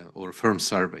or firm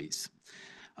surveys.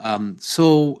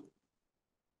 So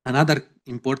another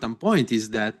important point is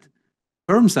that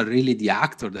firms are really the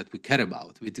actor that we care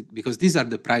about because these are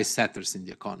the price setters in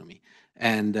the economy.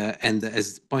 And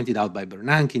as pointed out by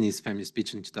Bernanke in his famous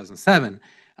speech in 2007,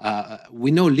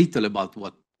 we know little about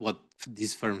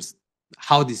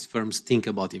how these firms think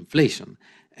about inflation.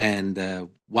 And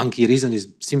one key reason is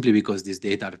simply because these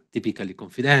data are typically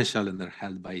confidential and are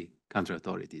held by country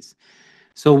authorities.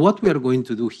 So what we are going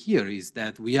to do here is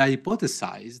that we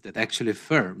hypothesize that actually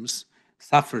firms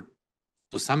suffer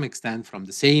to some extent from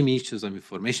the same issues of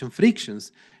information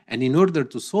frictions. And in order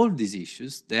to solve these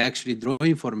issues, they actually draw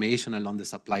information along the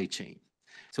supply chain.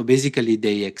 So basically,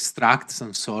 they extract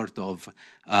some sort of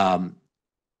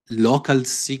local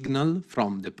signal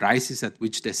from the prices at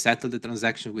which they settle the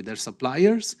transaction with their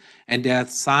suppliers, and they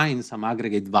assign some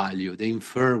aggregate value. They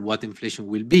infer what inflation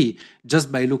will be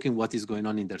just by looking what is going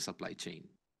on in their supply chain.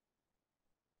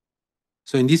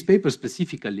 So in this paper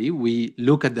specifically, we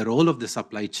look at the role of the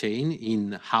supply chain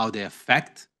in how they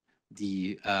affect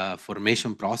the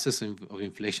formation process of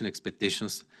inflation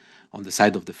expectations on the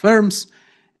side of the firms.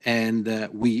 And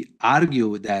we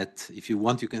argue that if you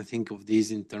want, you can think of this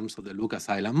in terms of the Lucas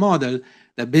Island model,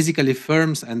 that basically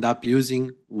firms end up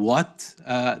using what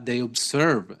they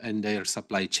observe in their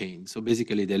supply chain. So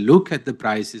basically they look at the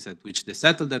prices at which they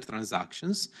settle their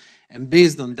transactions, and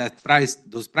based on that price,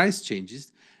 those price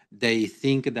changes, they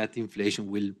think that inflation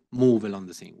will move along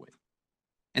the same way.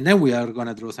 And then we are going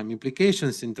to draw some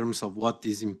implications in terms of what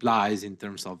this implies in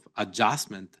terms of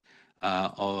adjustment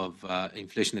of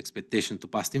inflation expectation to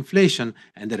past inflation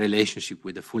and the relationship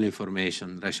with the full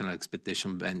information rational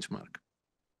expectation benchmark.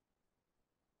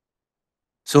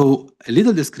 So a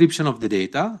little description of the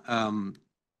data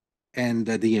and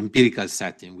the empirical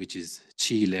setting, which is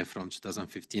Chile from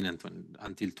 2015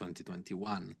 until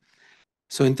 2021.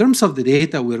 So in terms of the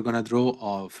data, we're going to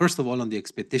draw, first of all, on the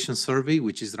expectation survey,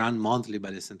 which is run monthly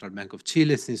by the Central Bank of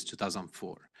Chile since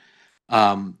 2004.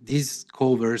 This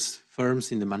covers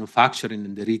firms in the manufacturing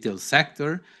and the retail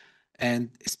sector. And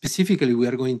specifically, we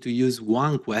are going to use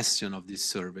one question of this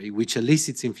survey, which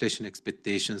elicits inflation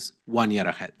expectations 1 year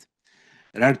ahead.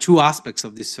 There are two aspects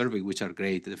of this survey which are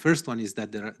great. The first one is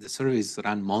that the survey is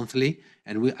run monthly,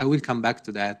 and I will come back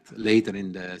to that later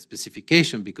in the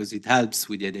specification because it helps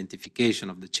with the identification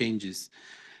of the changes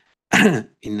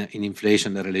in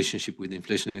inflation, the relationship with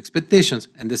inflation expectations.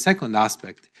 And the second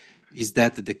aspect is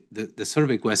that the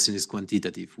survey question is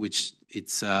quantitative, which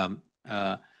it's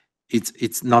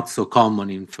not so common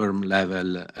in firm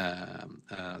level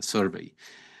survey.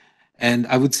 And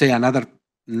I would say another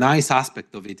nice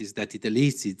aspect of it is that it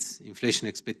elicits inflation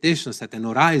expectations at an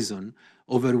horizon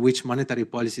over which monetary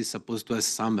policy is supposed to have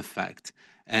some effect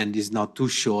and is not too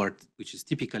short, which is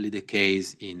typically the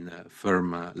case in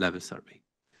firm level survey.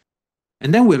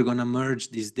 And then we're going to merge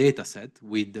this data set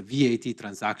with the VAT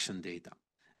transaction data.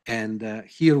 And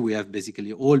here we have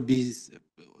basically all these,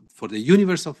 for the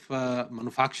universe of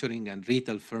manufacturing and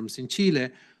retail firms in Chile,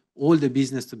 all the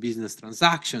business-to-business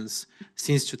transactions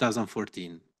since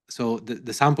 2014. So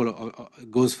the sample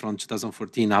goes from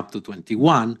 2014 up to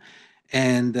 21.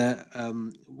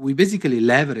 And we basically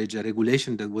leverage a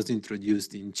regulation that was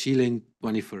introduced in Chile in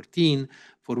 2014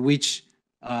 for which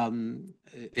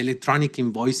electronic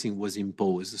invoicing was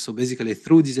imposed. So basically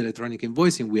through this electronic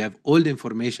invoicing, we have all the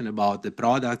information about the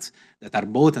products that are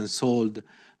bought and sold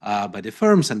by the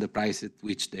firms and the price at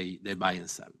which they buy and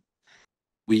sell.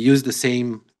 We use the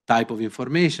same type of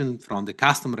information from the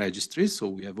custom registries. So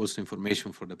we have also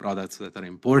information for the products that are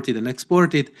imported and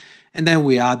exported. And then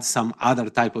we add some other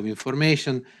type of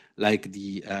information like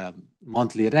the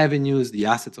monthly revenues, the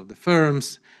assets of the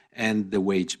firms, and the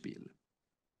wage bill.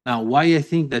 Now, why I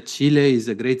think that Chile is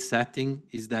a great setting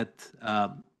is that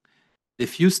the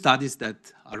few studies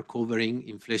that are covering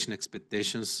inflation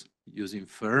expectations using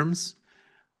firms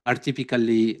are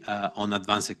typically on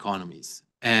advanced economies.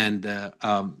 And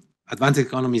advanced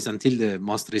economies until the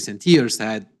most recent years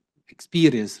had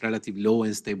experienced relatively low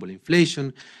and stable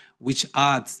inflation, which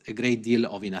adds a great deal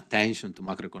of inattention to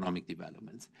macroeconomic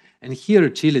developments. And here,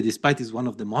 Chile, despite it's one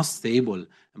of the most stable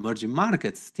emerging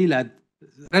markets, still had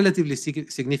relatively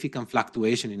significant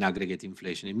fluctuation in aggregate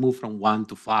inflation. It moved from 1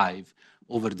 to 5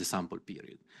 over the sample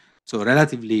period. So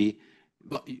relatively,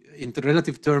 in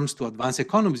relative terms to advanced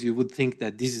economies, you would think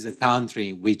that this is a country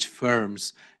in which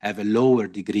firms have a lower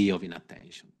degree of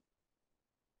inattention.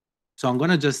 So I'm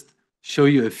going to just show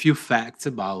you a few facts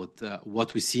about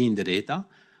what we see in the data.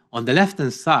 On the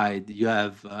left-hand side, you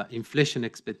have inflation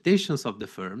expectations of the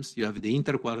firms. You have the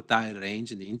interquartile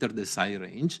range and the interdecile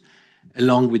range,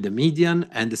 along with the median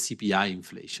and the CPI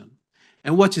inflation.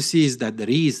 And what you see is that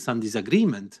there is some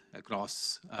disagreement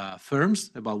across firms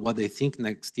about what they think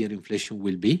next year inflation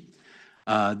will be.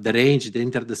 The range, the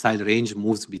interdecile range,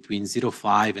 moves between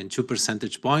 0.5 and 2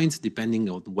 percentage points, depending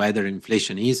on whether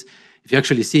inflation is. If you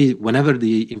actually see, whenever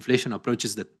the inflation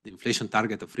approaches the inflation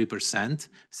target of 3%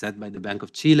 set by the Bank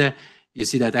of Chile, you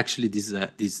see that actually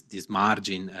this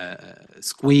margin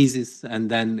squeezes, and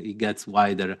then it gets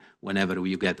wider whenever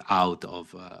you get out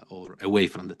of or away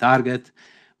from the target.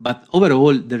 But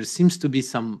overall, there seems to be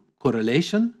some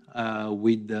correlation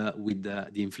with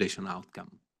the inflation outcome,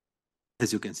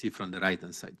 as you can see from the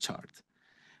right-hand side chart.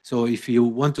 So if you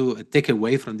want to take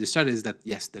away from this chart is that,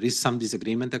 yes, there is some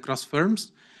disagreement across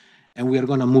firms. And we are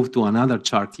going to move to another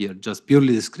chart here, just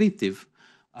purely descriptive,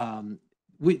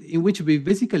 in which we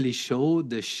basically show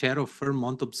the share of firm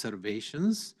month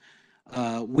observations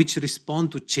which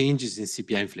respond to changes in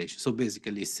CPI inflation. So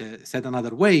basically, said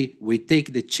another way, we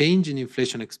take the change in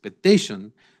inflation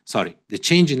expectation, the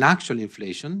change in actual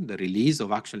inflation, the release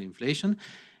of actual inflation,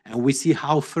 And we see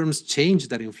how firms change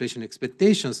their inflation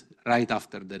expectations right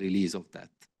after the release of that.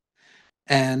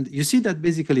 And you see that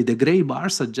basically the gray bar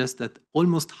suggests that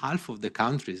almost half of the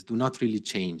countries do not really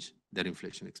change their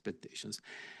inflation expectations.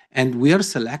 And we are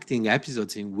selecting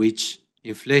episodes in which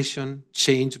inflation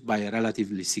changed by a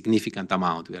relatively significant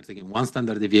amount. We are taking one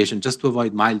standard deviation just to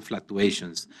avoid mild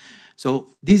fluctuations.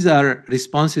 So these are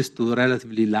responses to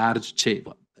relatively large,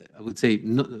 I would say,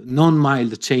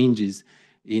 non-mild changes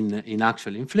in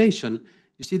actual inflation.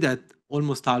 You see that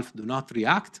almost half do not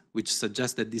react, which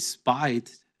suggests that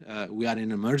despite we are in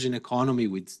an emerging economy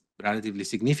with relatively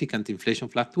significant inflation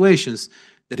fluctuations,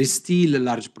 there is still a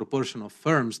large proportion of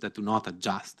firms that do not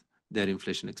adjust their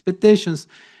inflation expectations.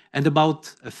 And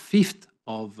about a fifth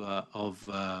of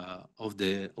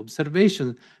the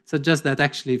observation suggests that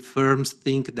actually firms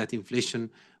think that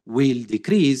inflation will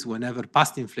decrease whenever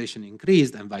past inflation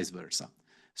increased and vice versa.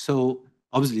 So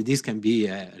obviously this can be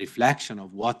a reflection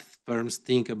of what firms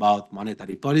think about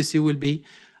monetary policy will be,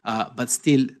 but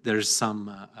still there's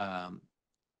some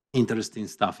interesting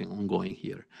stuff ongoing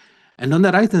here. And on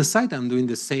the right-hand side, I'm doing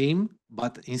the same,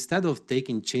 but instead of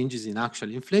taking changes in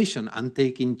actual inflation, I'm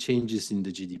taking changes in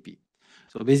the GDP.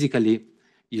 So basically,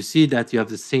 you see that you have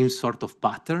the same sort of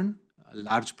pattern, a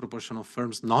large proportion of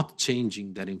firms not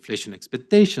changing their inflation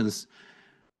expectations.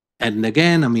 And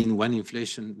again, I mean, when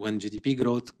GDP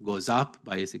growth goes up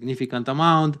by a significant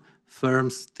amount,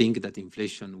 firms think that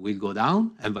inflation will go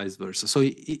down and vice versa. So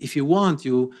if you want,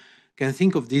 you can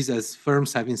think of this as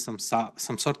firms having some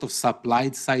sort of supply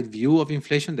side view of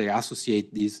inflation. They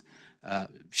associate these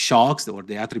shocks, or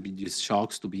they attribute these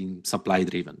shocks to being supply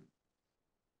driven.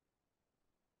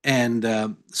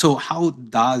 And so how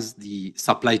does the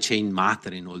supply chain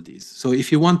matter in all this? So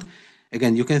if you want,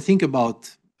 again, you can think about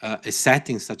a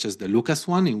setting such as the Lucas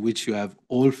one, in which you have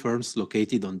all firms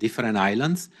located on different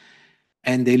islands,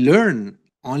 and they learn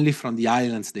only from the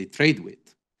islands they trade with.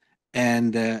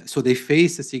 And so they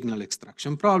face a signal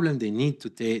extraction problem. They need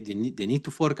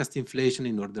to forecast inflation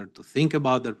in order to think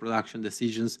about their production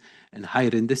decisions and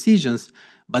hiring decisions,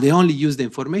 but they only use the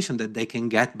information that they can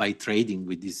get by trading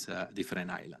with these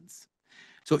different islands.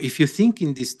 So if you think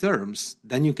in these terms,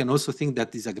 then you can also think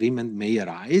that this agreement may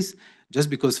arise just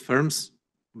because firms,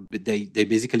 they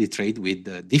basically trade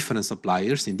with different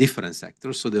suppliers in different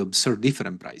sectors, so they observe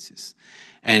different prices.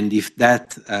 And if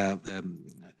that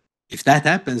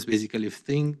happens, basically,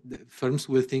 firms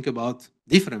will think about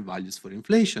different values for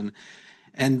inflation.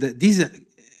 And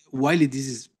while this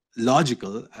is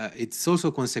logical, it's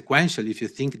also consequential if you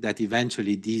think that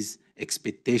eventually these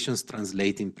expectations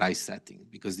translate in price setting,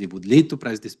 because they would lead to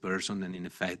price dispersion and, in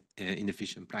effect,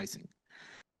 inefficient pricing.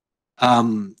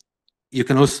 You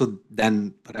can also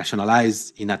then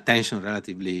rationalize inattention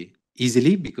relatively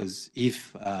easily, because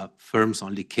if firms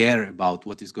only care about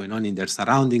what is going on in their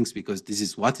surroundings because this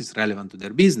is what is relevant to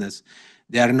their business,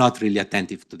 they are not really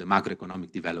attentive to the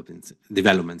macroeconomic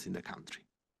developments in the country.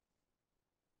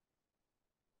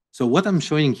 So what I'm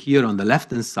showing here on the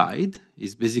left-hand side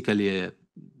is basically a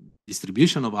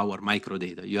distribution of our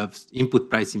microdata. You have input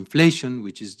price inflation,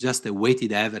 which is just a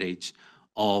weighted average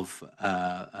of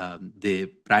the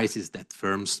prices that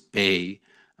firms pay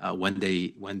when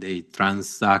they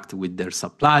transact with their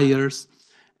suppliers.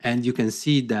 And you can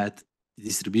see that the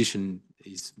distribution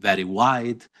is very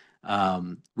wide,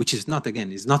 which is not,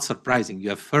 again, is not surprising. You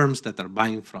have firms that are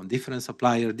buying from different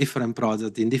suppliers, different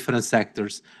products in different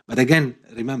sectors. But again,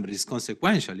 remember, it's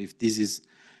consequential if this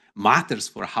matters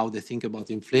for how they think about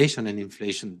inflation,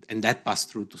 and that pass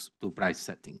through to price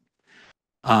setting.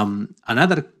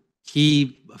 Another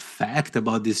key fact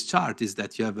about this chart is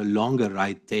that you have a longer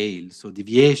right tail. So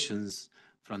deviations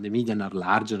from the median are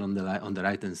larger on the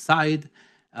right-hand side.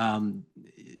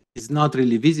 It's not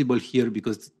really visible here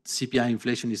because CPI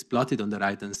inflation is plotted on the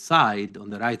right-hand side, on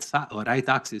the right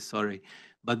axis, sorry.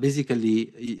 But basically,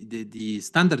 the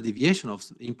standard deviation of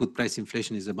input price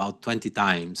inflation is about 20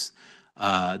 times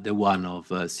the one of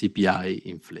CPI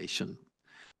inflation.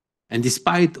 And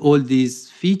despite all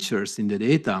these features in the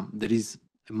data, there is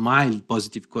a mild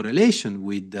positive correlation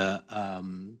with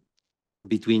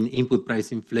between input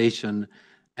price inflation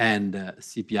and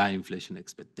CPI inflation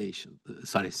expectation.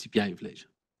 CPI inflation.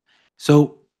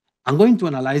 So I'm going to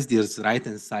analyze this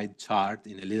right-hand side chart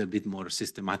in a little bit more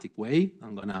systematic way.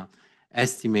 I'm going to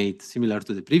estimate, similar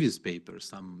to the previous paper,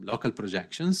 some local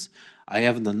projections. I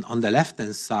have on the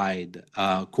left-hand side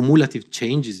cumulative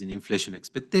changes in inflation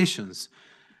expectations.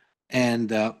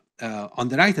 And on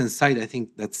the right-hand side, I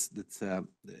think that's the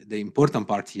important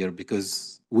part here,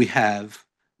 because we have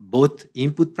both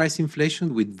input price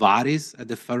inflation, which varies at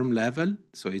the firm level.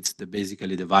 So it's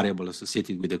basically the variable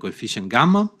associated with the coefficient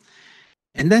gamma.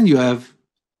 And then you have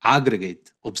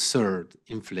aggregate observed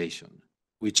inflation,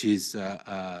 which is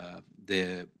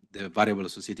the variable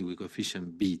associated with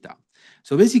coefficient beta.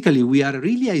 So basically, we are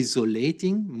really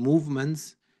isolating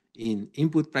movements in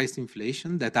input price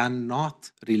inflation that are not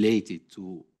related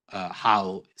to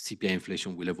how CPI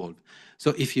inflation will evolve.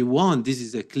 So if you want, this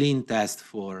is a clean test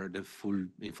for the full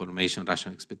information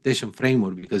rational expectation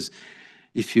framework, because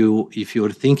if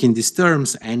you're thinking these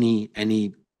terms, any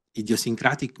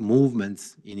idiosyncratic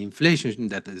movements in inflation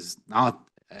that is not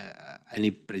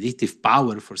any predictive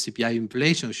power for CPI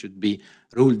inflation should be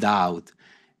ruled out.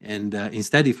 And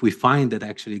instead, if we find that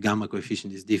actually gamma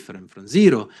coefficient is different from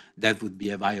 0, that would be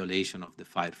a violation of the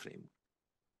FIRE framework.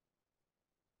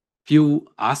 Few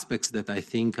aspects that I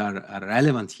think are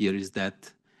relevant here is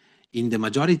that for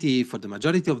the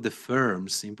majority of the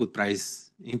firms, input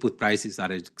prices are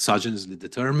exogenously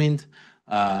determined.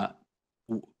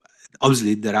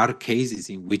 Obviously, there are cases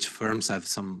in which firms have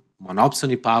some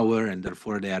monopsony power, and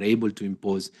therefore they are able to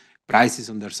impose prices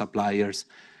on their suppliers.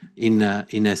 In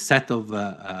a set of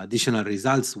additional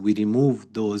results, we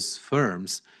remove those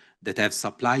firms that have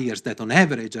suppliers that on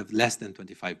average have less than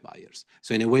 25 buyers.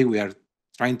 So in a way, we are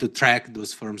trying to track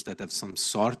those firms that have some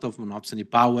sort of monopsony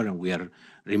power, and we are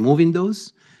removing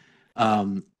those.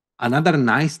 Another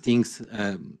nice thing,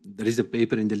 there is a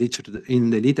paper in the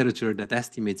literature that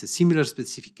estimates a similar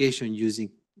specification using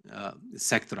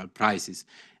sectoral prices.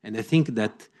 And I think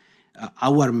that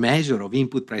our measure of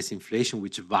input price inflation,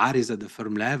 which varies at the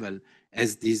firm level,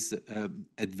 has this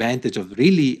advantage of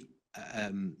really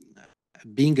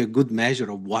being a good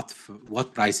measure of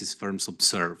what prices firms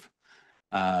observe.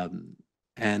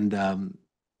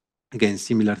 Again,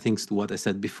 similar things to what I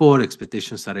said before,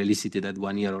 expectations are elicited at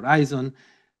 1 year horizon.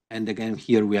 And again,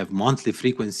 here we have monthly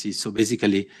frequencies. So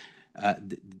basically,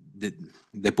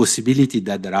 the possibility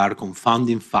that there are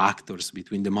confounding factors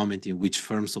between the moment in which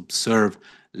firms observe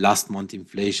last month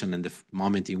inflation and the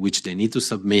moment in which they need to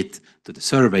submit to the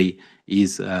survey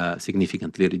is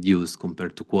significantly reduced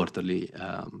compared to quarterly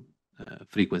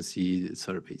frequency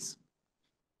surveys.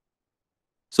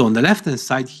 So on the left-hand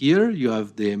side here, you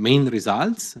have the main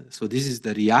results. So this is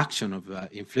the reaction of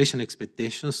inflation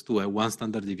expectations to a 1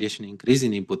 standard deviation increase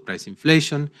in input price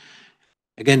inflation.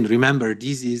 Again, remember,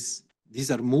 these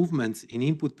are movements in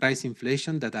input price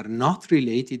inflation that are not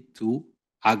related to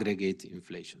aggregate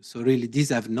inflation. So really,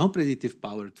 these have no predictive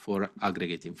power for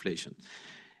aggregate inflation.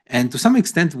 And to some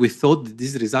extent, we thought that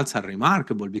these results are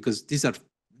remarkable because these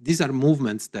are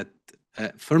movements that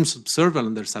firms observe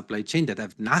on their supply chain that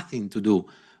have nothing to do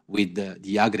with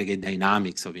the aggregate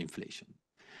dynamics of inflation.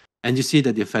 And you see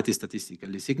that the effect is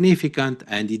statistically significant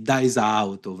and it dies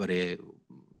out over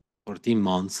 14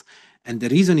 months. And the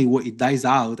reason it dies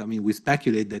out, I mean, we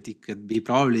speculate that it could be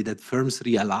probably that firms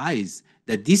realize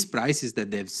that these prices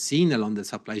that they've seen along the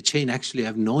supply chain actually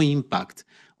have no impact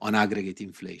on aggregate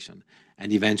inflation,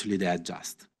 and eventually they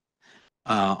adjust.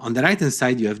 On the right-hand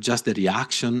side, you have just the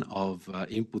reaction of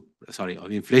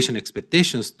inflation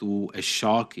expectations to a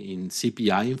shock in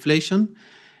CPI inflation.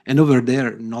 And over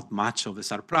there, not much of a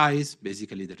surprise.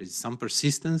 Basically, there is some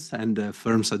persistence, and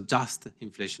firms adjust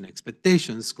inflation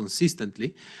expectations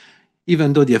consistently,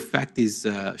 even though the effect is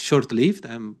short-lived,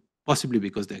 and possibly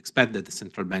because they expect that the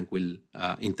central bank will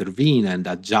intervene and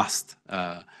adjust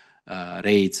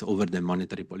rates over the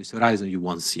monetary policy horizon. You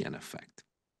won't see an effect.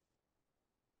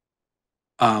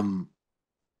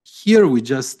 Here we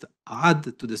just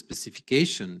add to the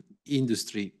specification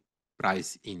industry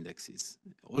price indexes,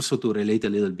 also to relate a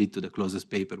little bit to the closest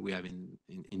paper we have in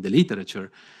the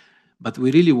literature. But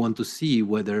we really want to see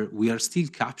whether we are still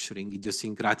capturing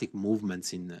idiosyncratic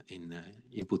movements in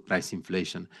input price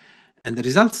inflation. And the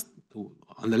results,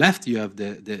 on the left, you have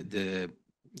the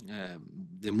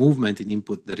movement in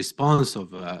input, the response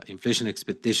of inflation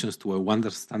expectations to a 1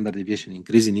 standard deviation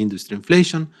increase in industry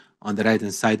inflation. On the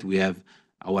right-hand side, we have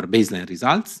our baseline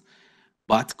results,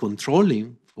 but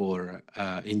controlling for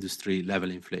industry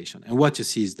level inflation. And what you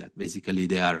see is that basically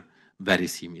they are very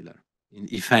similar.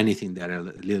 If anything, they're a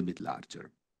little bit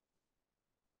larger.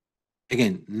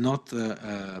 Again,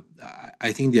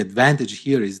 I think the advantage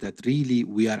here is that really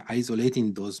we are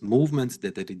isolating those movements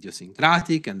that are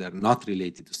idiosyncratic and they're not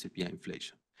related to CPI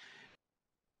inflation.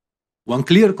 One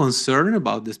clear concern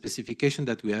about the specification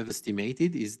that we have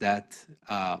estimated is that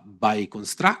by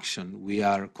construction, we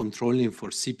are controlling for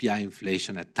CPI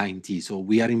inflation at time t. So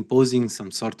we are imposing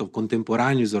some sort of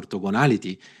contemporaneous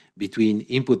orthogonality between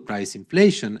input price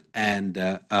inflation and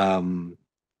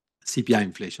CPI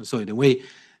inflation. So in a way,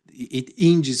 it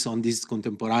hinges on this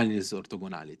contemporaneous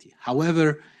orthogonality.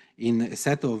 However, in a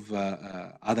set of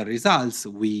other results,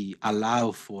 we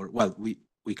allow for, well,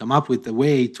 we come up with a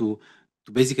way to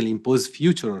to basically impose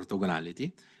future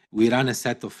orthogonality. We run a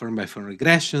set of firm-by-firm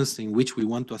regressions in which we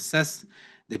want to assess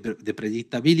the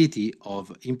predictability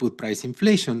of input price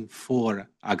inflation for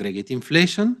aggregate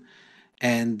inflation.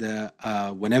 And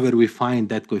whenever we find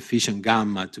that coefficient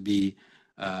gamma to be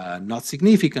not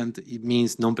significant, it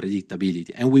means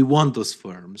non-predictability. And we want those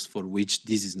firms for which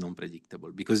this is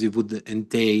non-predictable, because it would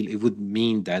entail, it would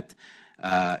mean that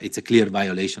it's a clear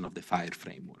violation of the FIRE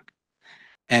framework.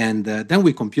 And then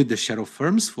we compute the share of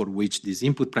firms for which this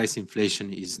input price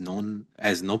inflation is known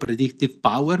as no predictive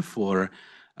power for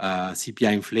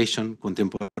CPI inflation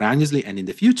contemporaneously and in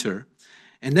the future.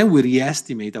 And then we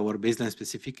re-estimate our baseline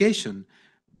specification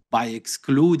by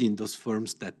excluding those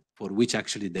firms that for which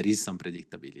actually there is some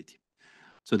predictability.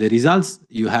 So the results,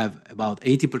 you have about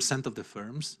 80% of the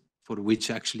firms for which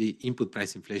actually input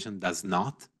price inflation does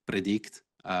not predict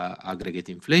aggregate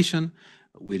inflation.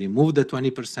 We remove the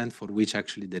 20% for which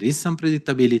actually there is some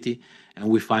predictability, and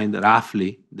we find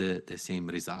roughly the same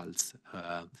results,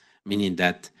 meaning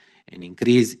that an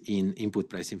increase in input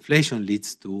price inflation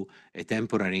leads to a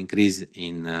temporary increase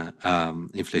in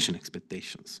inflation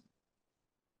expectations.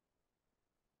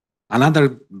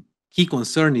 Another key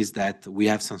concern is that we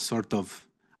have some sort of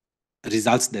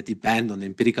results that depend on the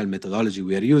empirical methodology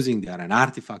we are using. They are an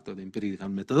artifact of the empirical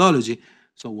methodology.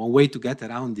 So one way to get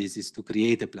around this is to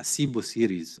create a placebo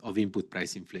series of input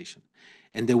price inflation.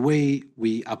 And the way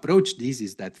we approach this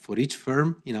is that for each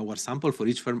firm in our sample, for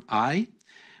each firm I,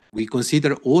 we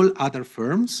consider all other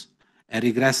firms and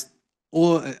regress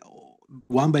all,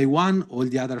 one by one all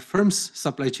the other firms'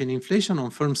 supply chain inflation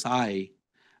on firms I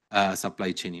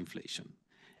supply chain inflation.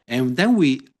 And then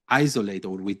we isolate,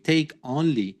 or we take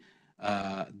only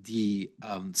the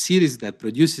series that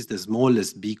produces the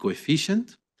smallest B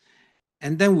coefficient.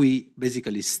 And then we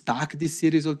basically stack this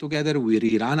series all together. We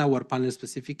rerun our panel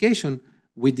specification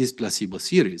with this placebo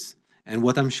series. And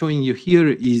what I'm showing you here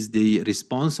is the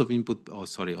response of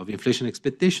of inflation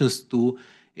expectations to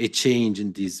a change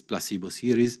in this placebo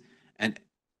series. And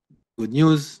good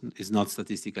news is not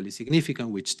statistically significant,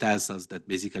 which tells us that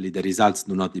basically the results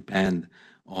do not depend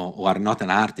or are not an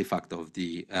artifact of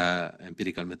the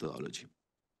empirical methodology.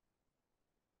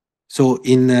 So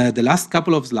in the last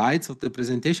couple of slides of the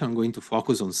presentation, I'm going to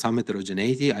focus on some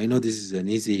heterogeneity. I know this is an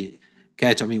easy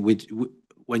catch. I mean,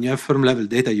 when you have firm level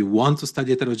data, you want to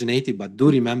study heterogeneity, but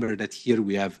do remember that here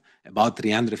we have about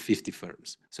 350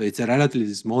 firms. So it's a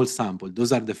relatively small sample.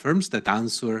 Those are the firms that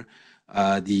answer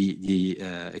the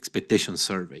expectation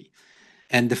survey.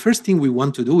 And the first thing we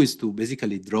want to do is to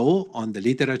basically draw on the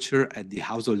literature at the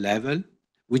household level,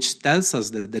 which tells us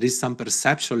that there is some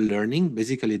perceptual learning,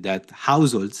 basically that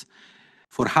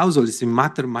for households, it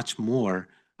matters much more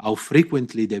how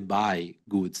frequently they buy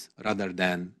goods rather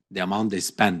than the amount they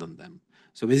spend on them.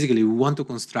 So basically, we want to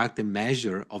construct a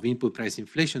measure of input price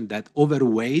inflation that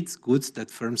overweights goods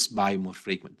that firms buy more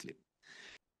frequently.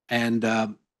 And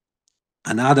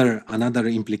another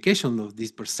implication of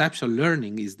this perceptual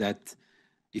learning is that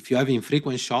if you have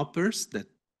infrequent shoppers that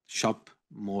shop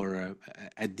more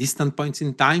at distant points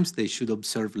in time, they should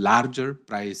observe larger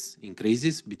price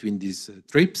increases between these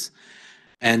trips.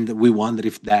 And we wonder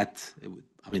if that,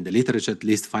 I mean, the literature at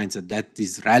least finds that that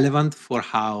is relevant for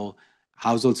how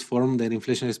households form their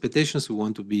inflation expectations. We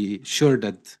want to be sure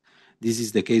that this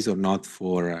is the case or not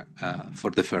for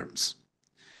the firms.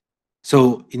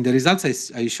 So in the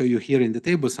results I show you here in the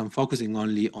tables, I'm focusing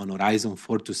only on horizon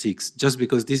 4 to 6, just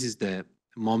because this is the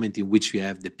moment in which we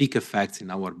have the peak effects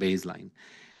in our baseline.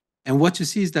 And what you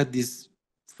see is that this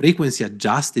frequency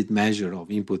adjusted measure of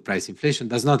input price inflation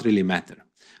does not really matter.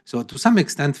 So to some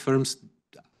extent, firms,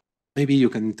 maybe you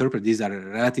can interpret these are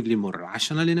relatively more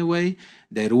rational in a way.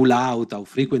 They rule out how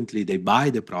frequently they buy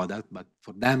the product, but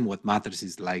for them, what matters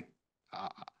is like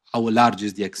how large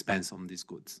is the expense on these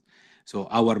goods. So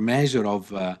our measure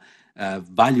of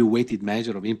value-weighted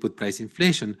measure of input price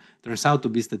inflation turns out to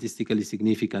be statistically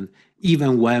significant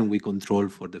even when we control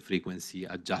for the frequency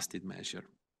adjusted measure.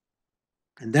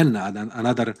 And then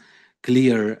another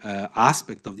clear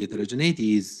aspect of the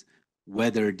heterogeneity is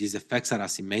whether these effects are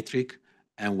asymmetric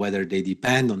and whether they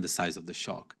depend on the size of the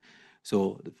shock.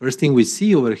 So the first thing we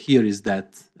see over here is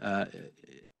that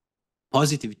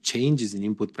positive changes in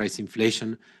input price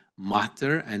inflation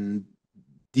matter and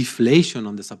deflation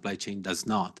on the supply chain does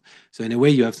not. So in a way,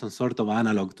 you have some sort of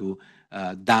analog to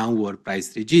downward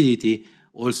price rigidity.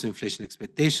 Also, inflation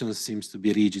expectations seems to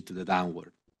be rigid to the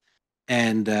downward.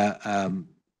 And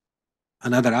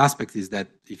another aspect is that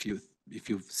if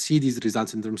you see these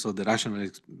results in terms of the rational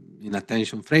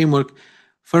inattention framework,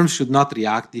 firms should not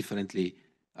react differently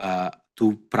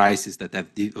to prices that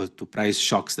have to price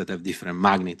shocks that have different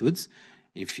magnitudes.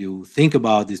 if you think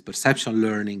about this perception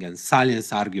learning and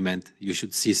salience argument, you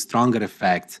should see stronger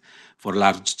effects for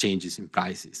large changes in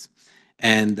prices.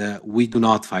 And we do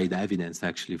not find evidence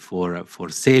actually for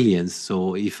salience.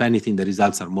 So if anything, the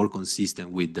results are more consistent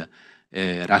with the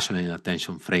rational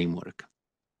inattention framework.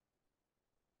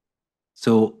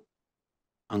 So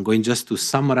I'm going just to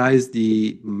summarize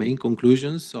the main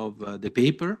conclusions of the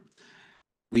paper.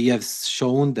 We have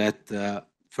shown that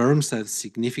firms have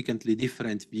significantly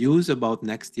different views about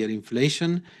next year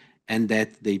inflation and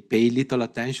that they pay little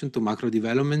attention to macro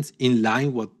developments in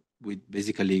line with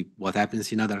basically what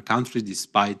happens in other countries,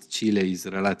 despite Chile is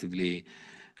relatively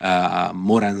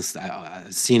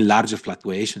seen larger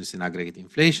fluctuations in aggregate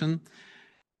inflation.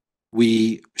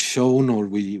 We shown or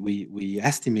we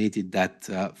estimated that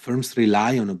firms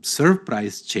rely on observed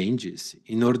price changes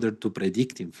in order to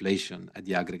predict inflation at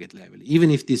the aggregate level,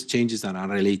 even if these changes are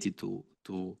unrelated to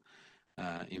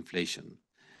inflation.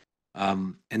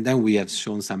 And then we have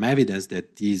shown some evidence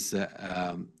that these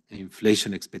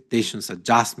inflation expectations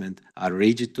adjustment are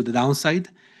rigid to the downside,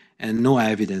 and no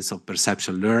evidence of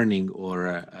perception learning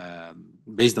or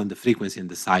based on the frequency and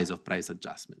the size of price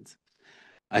adjustments.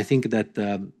 I think that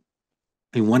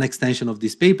in one extension of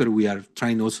this paper, we are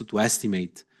trying also to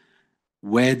estimate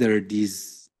whether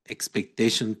these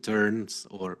expectation turns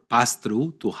or pass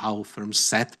through to how firms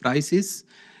set prices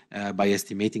by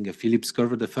estimating a Phillips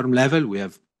curve at the firm level. We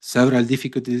have several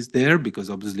difficulties there because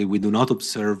obviously we do not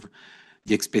observe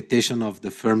the expectation of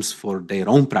the firms for their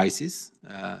own prices.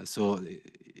 So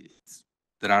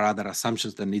there are other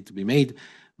assumptions that need to be made.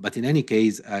 But in any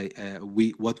case,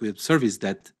 what we observe is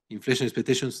that inflation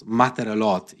expectations matter a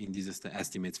lot in these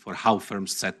estimates for how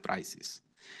firms set prices.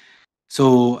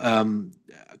 So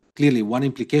clearly, one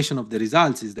implication of the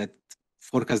results is that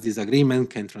forecast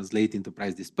disagreement can translate into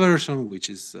price dispersion, which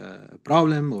is a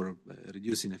problem, or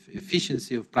reducing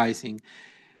efficiency of pricing.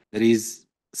 There is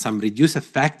some reduced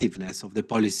effectiveness of the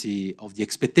policy, of the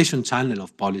expectation channel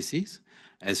of policies,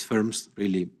 as firms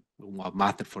really, what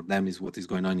matters for them is what is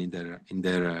going on in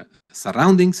their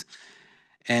surroundings.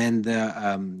 And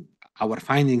our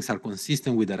findings are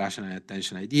consistent with the rational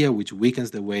attention idea, which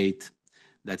weakens the weight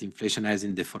that inflation has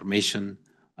in the formation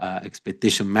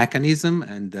expectation mechanism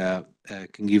and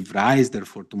can give rise,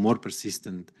 therefore, to more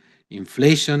persistent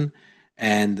inflation.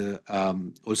 And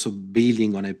also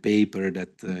building on a paper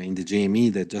that in the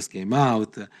JME that just came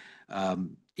out,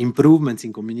 improvements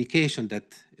in communication that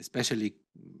especially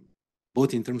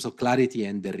both in terms of clarity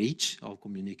and the reach of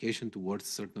communication towards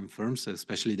certain firms,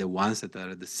 especially the ones that are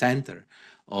at the center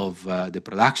of the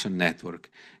production network,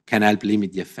 can help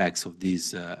limit the effects of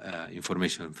these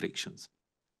information frictions.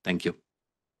 Thank you.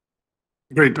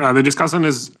 Great. The discussant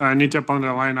is Nitya,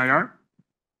 Pandalai, Nayar.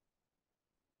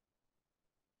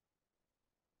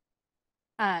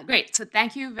 Great. So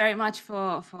thank you very much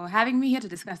for having me here to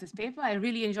discuss this paper. I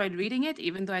really enjoyed reading it,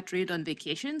 even though I read it on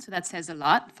vacation. So that says a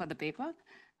lot for the paper.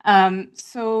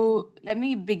 So let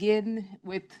me begin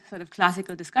with sort of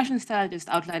classical discussion style, just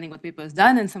outlining what paper has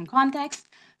done in some context.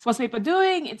 So what's paper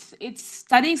doing? It's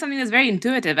studying something that's very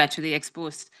intuitive, actually, ex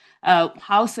post,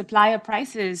 how supplier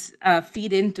prices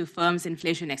feed into firms'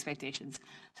 inflation expectations.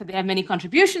 So they have many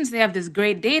contributions. They have this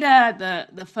great data,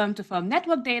 the firm-to-firm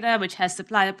network data, which has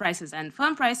supplier prices and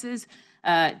firm prices.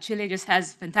 Chile just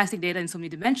has fantastic data in so many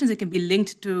dimensions. It can be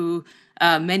linked to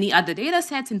many other data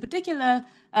sets. In particular,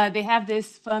 they have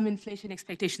this firm inflation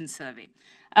expectation survey.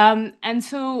 And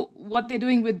so what they're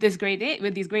doing with these great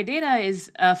data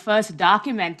is first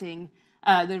documenting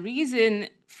the reason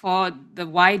for the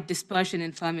wide dispersion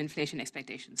in firm inflation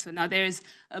expectations. So now there's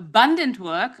abundant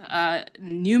work,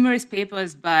 numerous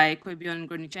papers by Koibion,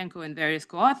 Levchenko, and various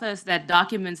co-authors that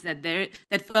documents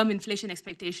that firm inflation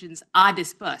expectations are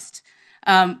dispersed.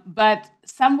 But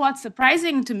somewhat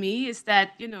surprising to me is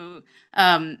that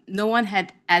no one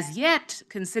had as yet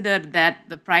considered that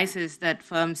the prices that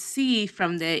firms see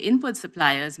from their input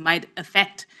suppliers might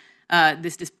affect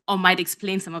this or might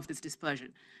explain some of this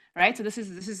dispersion. Right, so this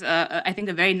is I think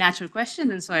a very natural question,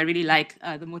 and so I really like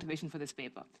the motivation for this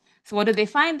paper. So what do they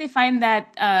find? They find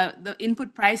that the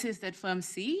input prices that firms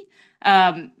see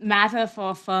matter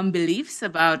for firm beliefs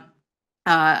about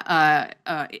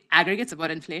aggregates, about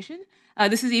inflation.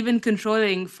 This is even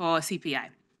controlling for CPI,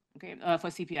 okay, for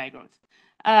CPI growth,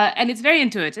 and it's very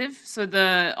intuitive. So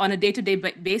on a day-to-day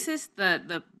basis,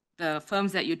 the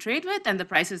firms that you trade with and the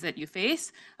prices that you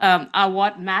face are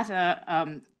what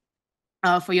matter.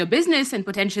 For your business and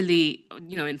potentially,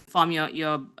 inform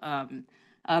your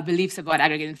beliefs about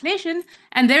aggregate inflation.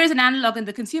 And there is an analog on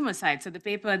the consumer side. So the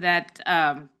paper that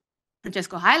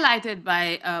Francesco highlighted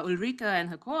by Ulrika and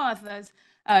her co-authors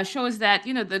shows that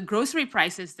the grocery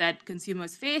prices that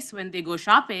consumers face when they go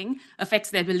shopping affects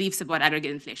their beliefs about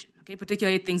aggregate inflation. Okay,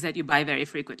 particularly things that you buy very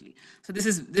frequently. So this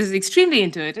is extremely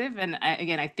intuitive, and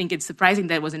again, I think it's surprising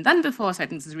that it wasn't done before. So I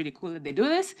think this is really cool that they do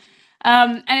this,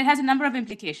 and it has a number of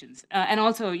implications, and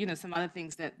also some other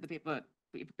things that the paper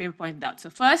pointed out. So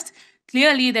first,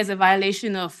 clearly there's a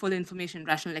violation of full information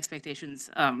rational expectations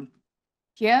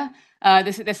here.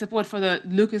 There's support for the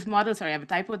Lucas model. Sorry, I have a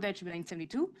typo there. It should be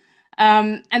 1972.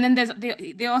 And then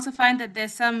they also find that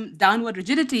there's some downward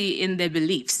rigidity in their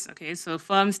beliefs. Okay, so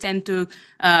firms tend to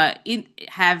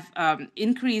have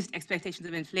increased expectations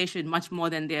of inflation much more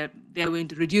than they're willing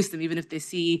to reduce them, even if they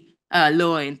see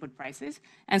lower input prices.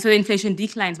 And so the inflation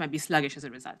declines might be sluggish as a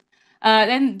result.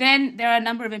 Then there are a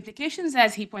number of implications,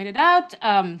 as he pointed out.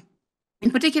 In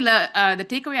particular, the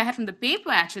takeaway I had from the paper,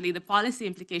 actually, the policy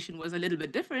implication was a little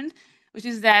bit different, which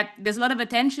is that there's a lot of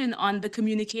attention on the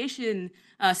communication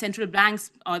central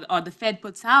banks or the Fed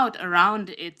puts out around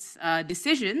its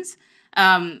decisions.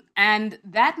 And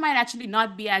that might actually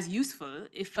not be as useful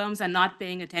if firms are not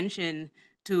paying attention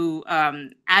to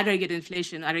aggregate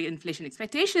inflation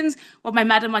expectations. What might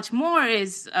matter much more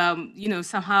is,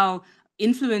 somehow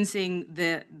influencing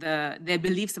their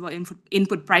beliefs about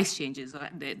input price changes or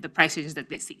the price changes that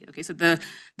they see. Okay, so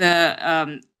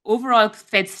the overall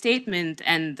Fed statement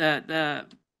and the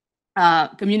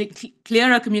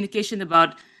clearer communication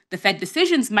about the Fed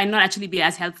decisions might not actually be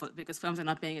as helpful because firms are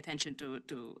not paying attention to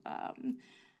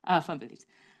firm beliefs.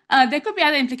 There could be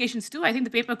other implications too. I think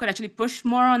the paper could actually push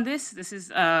more on this. This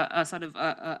is a sort of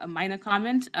a minor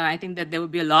comment. I think that there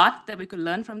would be a lot that we could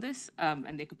learn from this,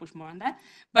 and they could push more on that.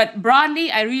 But broadly,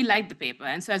 I really like the paper.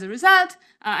 And so as a result,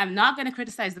 I'm not going to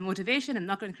criticize the motivation. I'm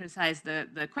not going to criticize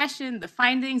the question, the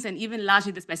findings, and even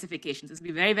largely the specifications. This will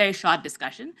be a very, very short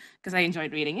discussion because I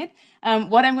enjoyed reading it.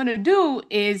 What I'm going to do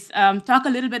is talk a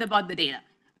little bit about the data.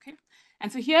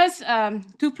 And so here's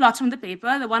two plots from the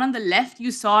paper. The one on the left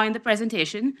you saw in the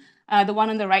presentation. The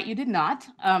one on the right you did not.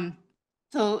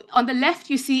 So on the left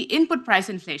you see input price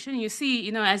inflation. You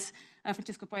see, as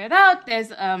Francesco pointed out,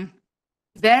 there's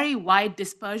very wide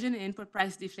dispersion in input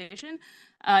price inflation,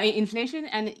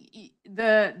 and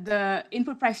the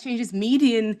input price changes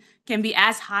median can be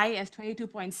as high as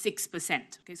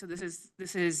 22.6%. Okay, so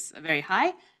this is very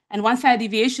high. And one standard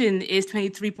deviation is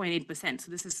 23.8%. So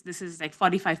this is like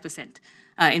 45%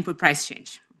 input price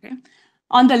change. Okay.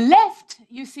 On the left,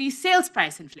 you see sales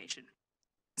price inflation.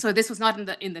 So this was not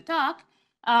in the talk.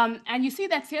 And you see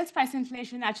that sales price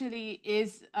inflation actually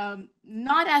is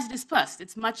not as dispersed.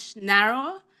 It's much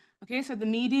narrower. Okay, so the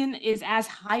median is as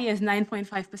high as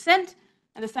 9.5%.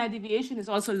 And the standard deviation is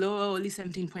also lower, only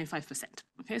 17.5%.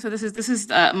 Okay, so this is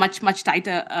a much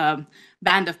tighter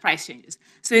band of price changes.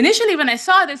 So initially, when I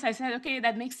saw this, I said, okay,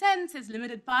 that makes sense. It's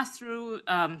limited pass-through.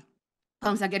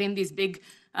 Firms are getting these big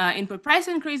input price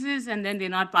increases, and then they're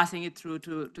not passing it through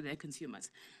to their consumers.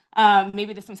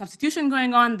 Maybe there's some substitution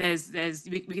going on.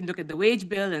 We can look at the wage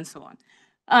bill and so on.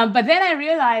 But then I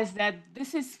realized that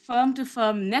this is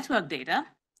firm-to-firm network data.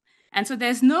 And so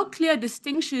there's no clear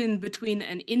distinction between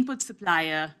an input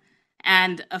supplier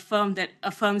and a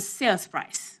firm's sales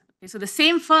price. Okay, so the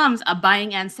same firms are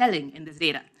buying and selling in this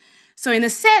data. So in a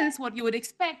sense, what you would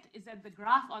expect is that the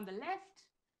graph on the left,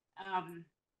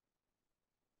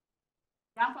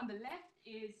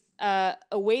 is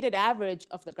a weighted average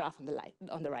of the graph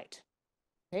on the right.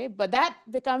 Okay, but that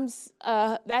becomes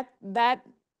that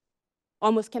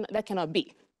cannot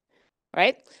be.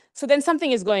 Right? So then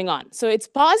something is going on. So it's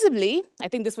possibly, I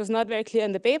think this was not very clear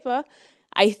in the paper,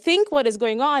 I think what is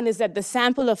going on is that the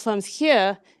sample of firms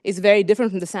here is very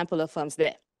different from the sample of firms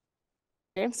there.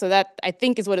 Okay? So that, I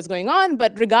think, is what is going on,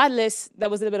 but regardless, that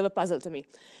was a little bit of a puzzle to me.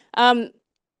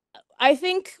 I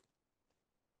think,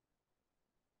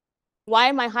 why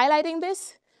am I highlighting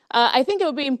this? I think it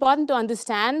would be important to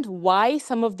understand why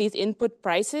some of these input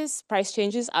price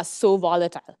changes are so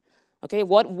volatile. Okay,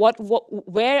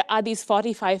 where are these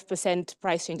 45%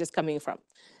 price changes coming from?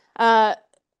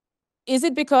 Is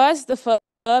it because the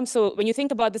firm, so when you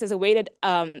think about this as a weighted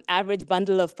average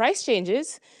bundle of price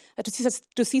changes,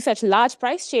 to see such large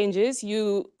price changes,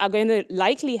 you are going to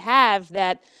likely have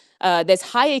that there's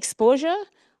high exposure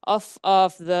of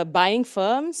the buying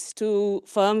firms to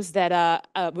firms that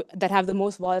have the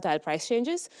most volatile price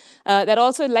changes. That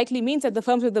also likely means that the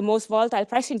firms with the most volatile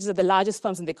price changes are the largest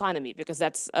firms in the economy, because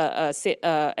that's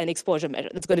an exposure measure.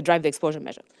 That's going to drive the exposure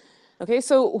measure. Okay,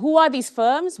 so who are these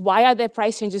firms? Why are their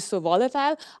price changes so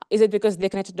volatile? Is it because they're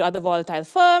connected to other volatile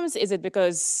firms? Is it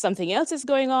because something else is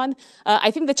going on?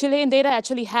 I think the Chilean data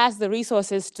actually has the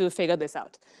resources to figure this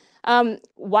out.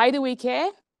 Why do we care?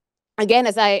 Again,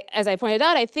 as I pointed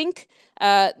out, I think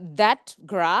that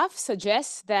graph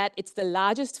suggests that it's the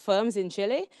largest firms in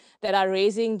Chile that are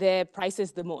raising their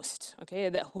prices the most,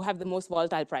 okay, who have the most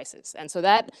volatile prices. And so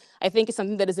that, I think, is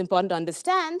something that is important to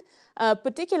understand,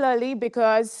 particularly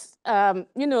because,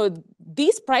 you know,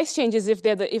 these price changes, if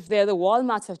they're the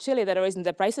Walmarts of Chile that are raising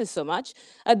their prices so much,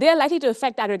 they're likely to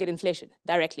affect aggregate inflation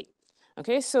directly.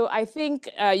 Okay, so I think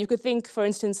you could think, for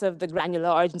instance, of the granular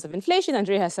origins of inflation.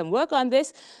 Andrei has some work on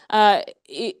this.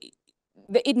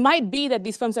 It might be that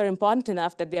these firms are important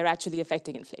enough that they're actually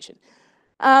affecting inflation.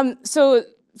 So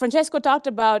Francesco talked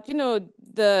about, you know,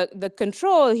 the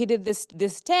control. He did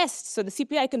this test. So the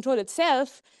CPI control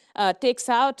itself takes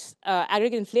out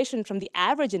aggregate inflation from the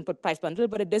average input price bundle,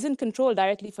 but it doesn't control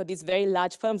directly for these very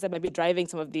large firms that might be driving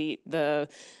some of the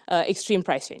extreme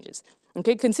price changes.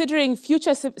 Okay, considering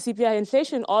future CPI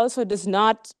inflation also does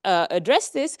not address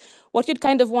this, what you'd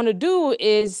kind of want to do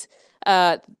is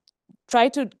try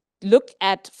to look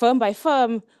at firm by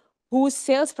firm whose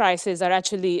sales prices are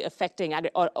actually affecting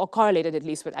or correlated at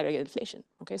least with aggregate inflation.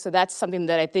 Okay, so that's something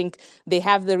that I think they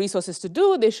have the resources to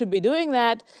do. They should be doing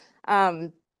that.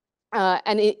 And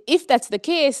if that's the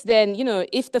case, then, you know,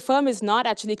 if the firm is not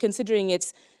actually considering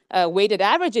its weighted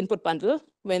average input bundle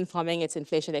when forming its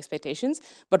inflation expectations,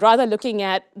 but rather looking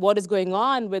at what is going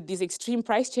on with these extreme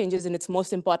price changes in its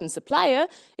most important supplier,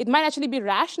 it might actually be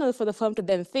rational for the firm to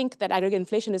then think that aggregate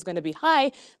inflation is going to be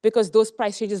high because those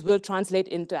price changes will translate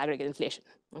into aggregate inflation.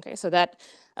 Okay, so that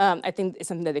I think is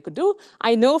something that they could do.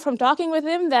 I know from talking with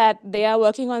him that they are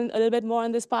working on a little bit more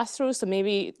on this pass-through, so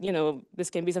maybe, you know,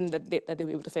 this can be something that they'll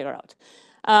be able to figure out.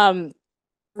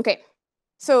 Okay,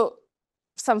 so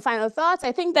some final thoughts.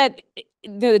 I think that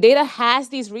the data has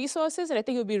these resources, and I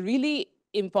think it would be really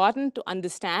important to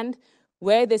understand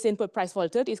where this input price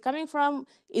volatility is coming from.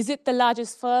 Is it the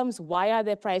largest firms? Why are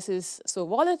their prices so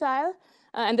volatile?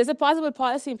 And there's a possible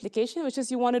policy implication, which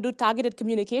is you want to do targeted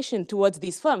communication towards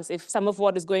these firms. If some of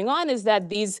what is going on is that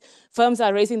these firms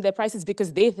are raising their prices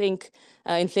because they think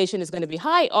inflation is going to be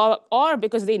high, or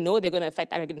because they know they're going to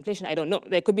affect aggregate inflation, I don't know.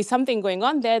 There could be something going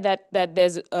on there that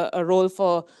there's a role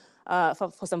for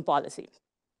some policy.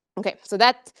 Okay, so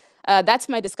that's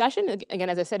my discussion. Again,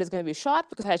 as I said, it's going to be short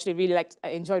because I actually really I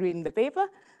enjoyed reading the paper.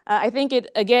 I think it,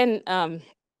 again,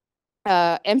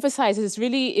 emphasizes it's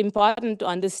really important to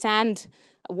understand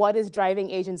what is driving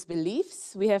agents'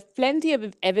 beliefs. We have plenty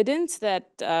of evidence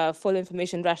that full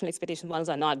information rational expectation models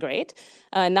are not great.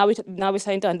 Now we're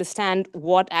starting to understand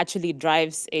what actually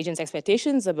drives agents'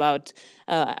 expectations about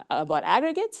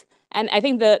aggregates. And I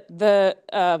think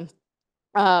the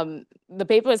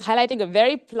paper is highlighting a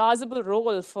very plausible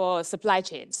role for supply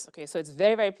chains. Okay, so it's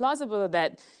very, very plausible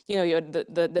that, you know,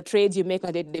 the trades you make on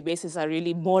a day-to-day basis are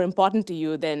really more important to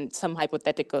you than some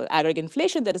hypothetical aggregate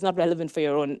inflation that is not relevant for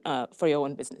your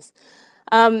own business.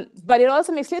 But it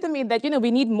also makes clear to me that, you know,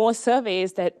 we need more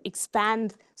surveys that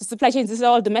expand. So supply chains, this is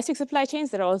all domestic supply chains.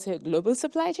 There are also global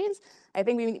supply chains. I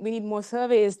think we need more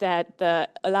surveys that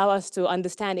allow us to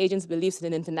understand agents' beliefs in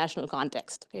an international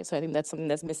context. Okay, so I think that's something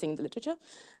that's missing in the literature.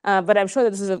 But I'm sure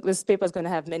that this paper is going to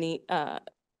have many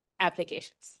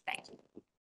applications. Thank you.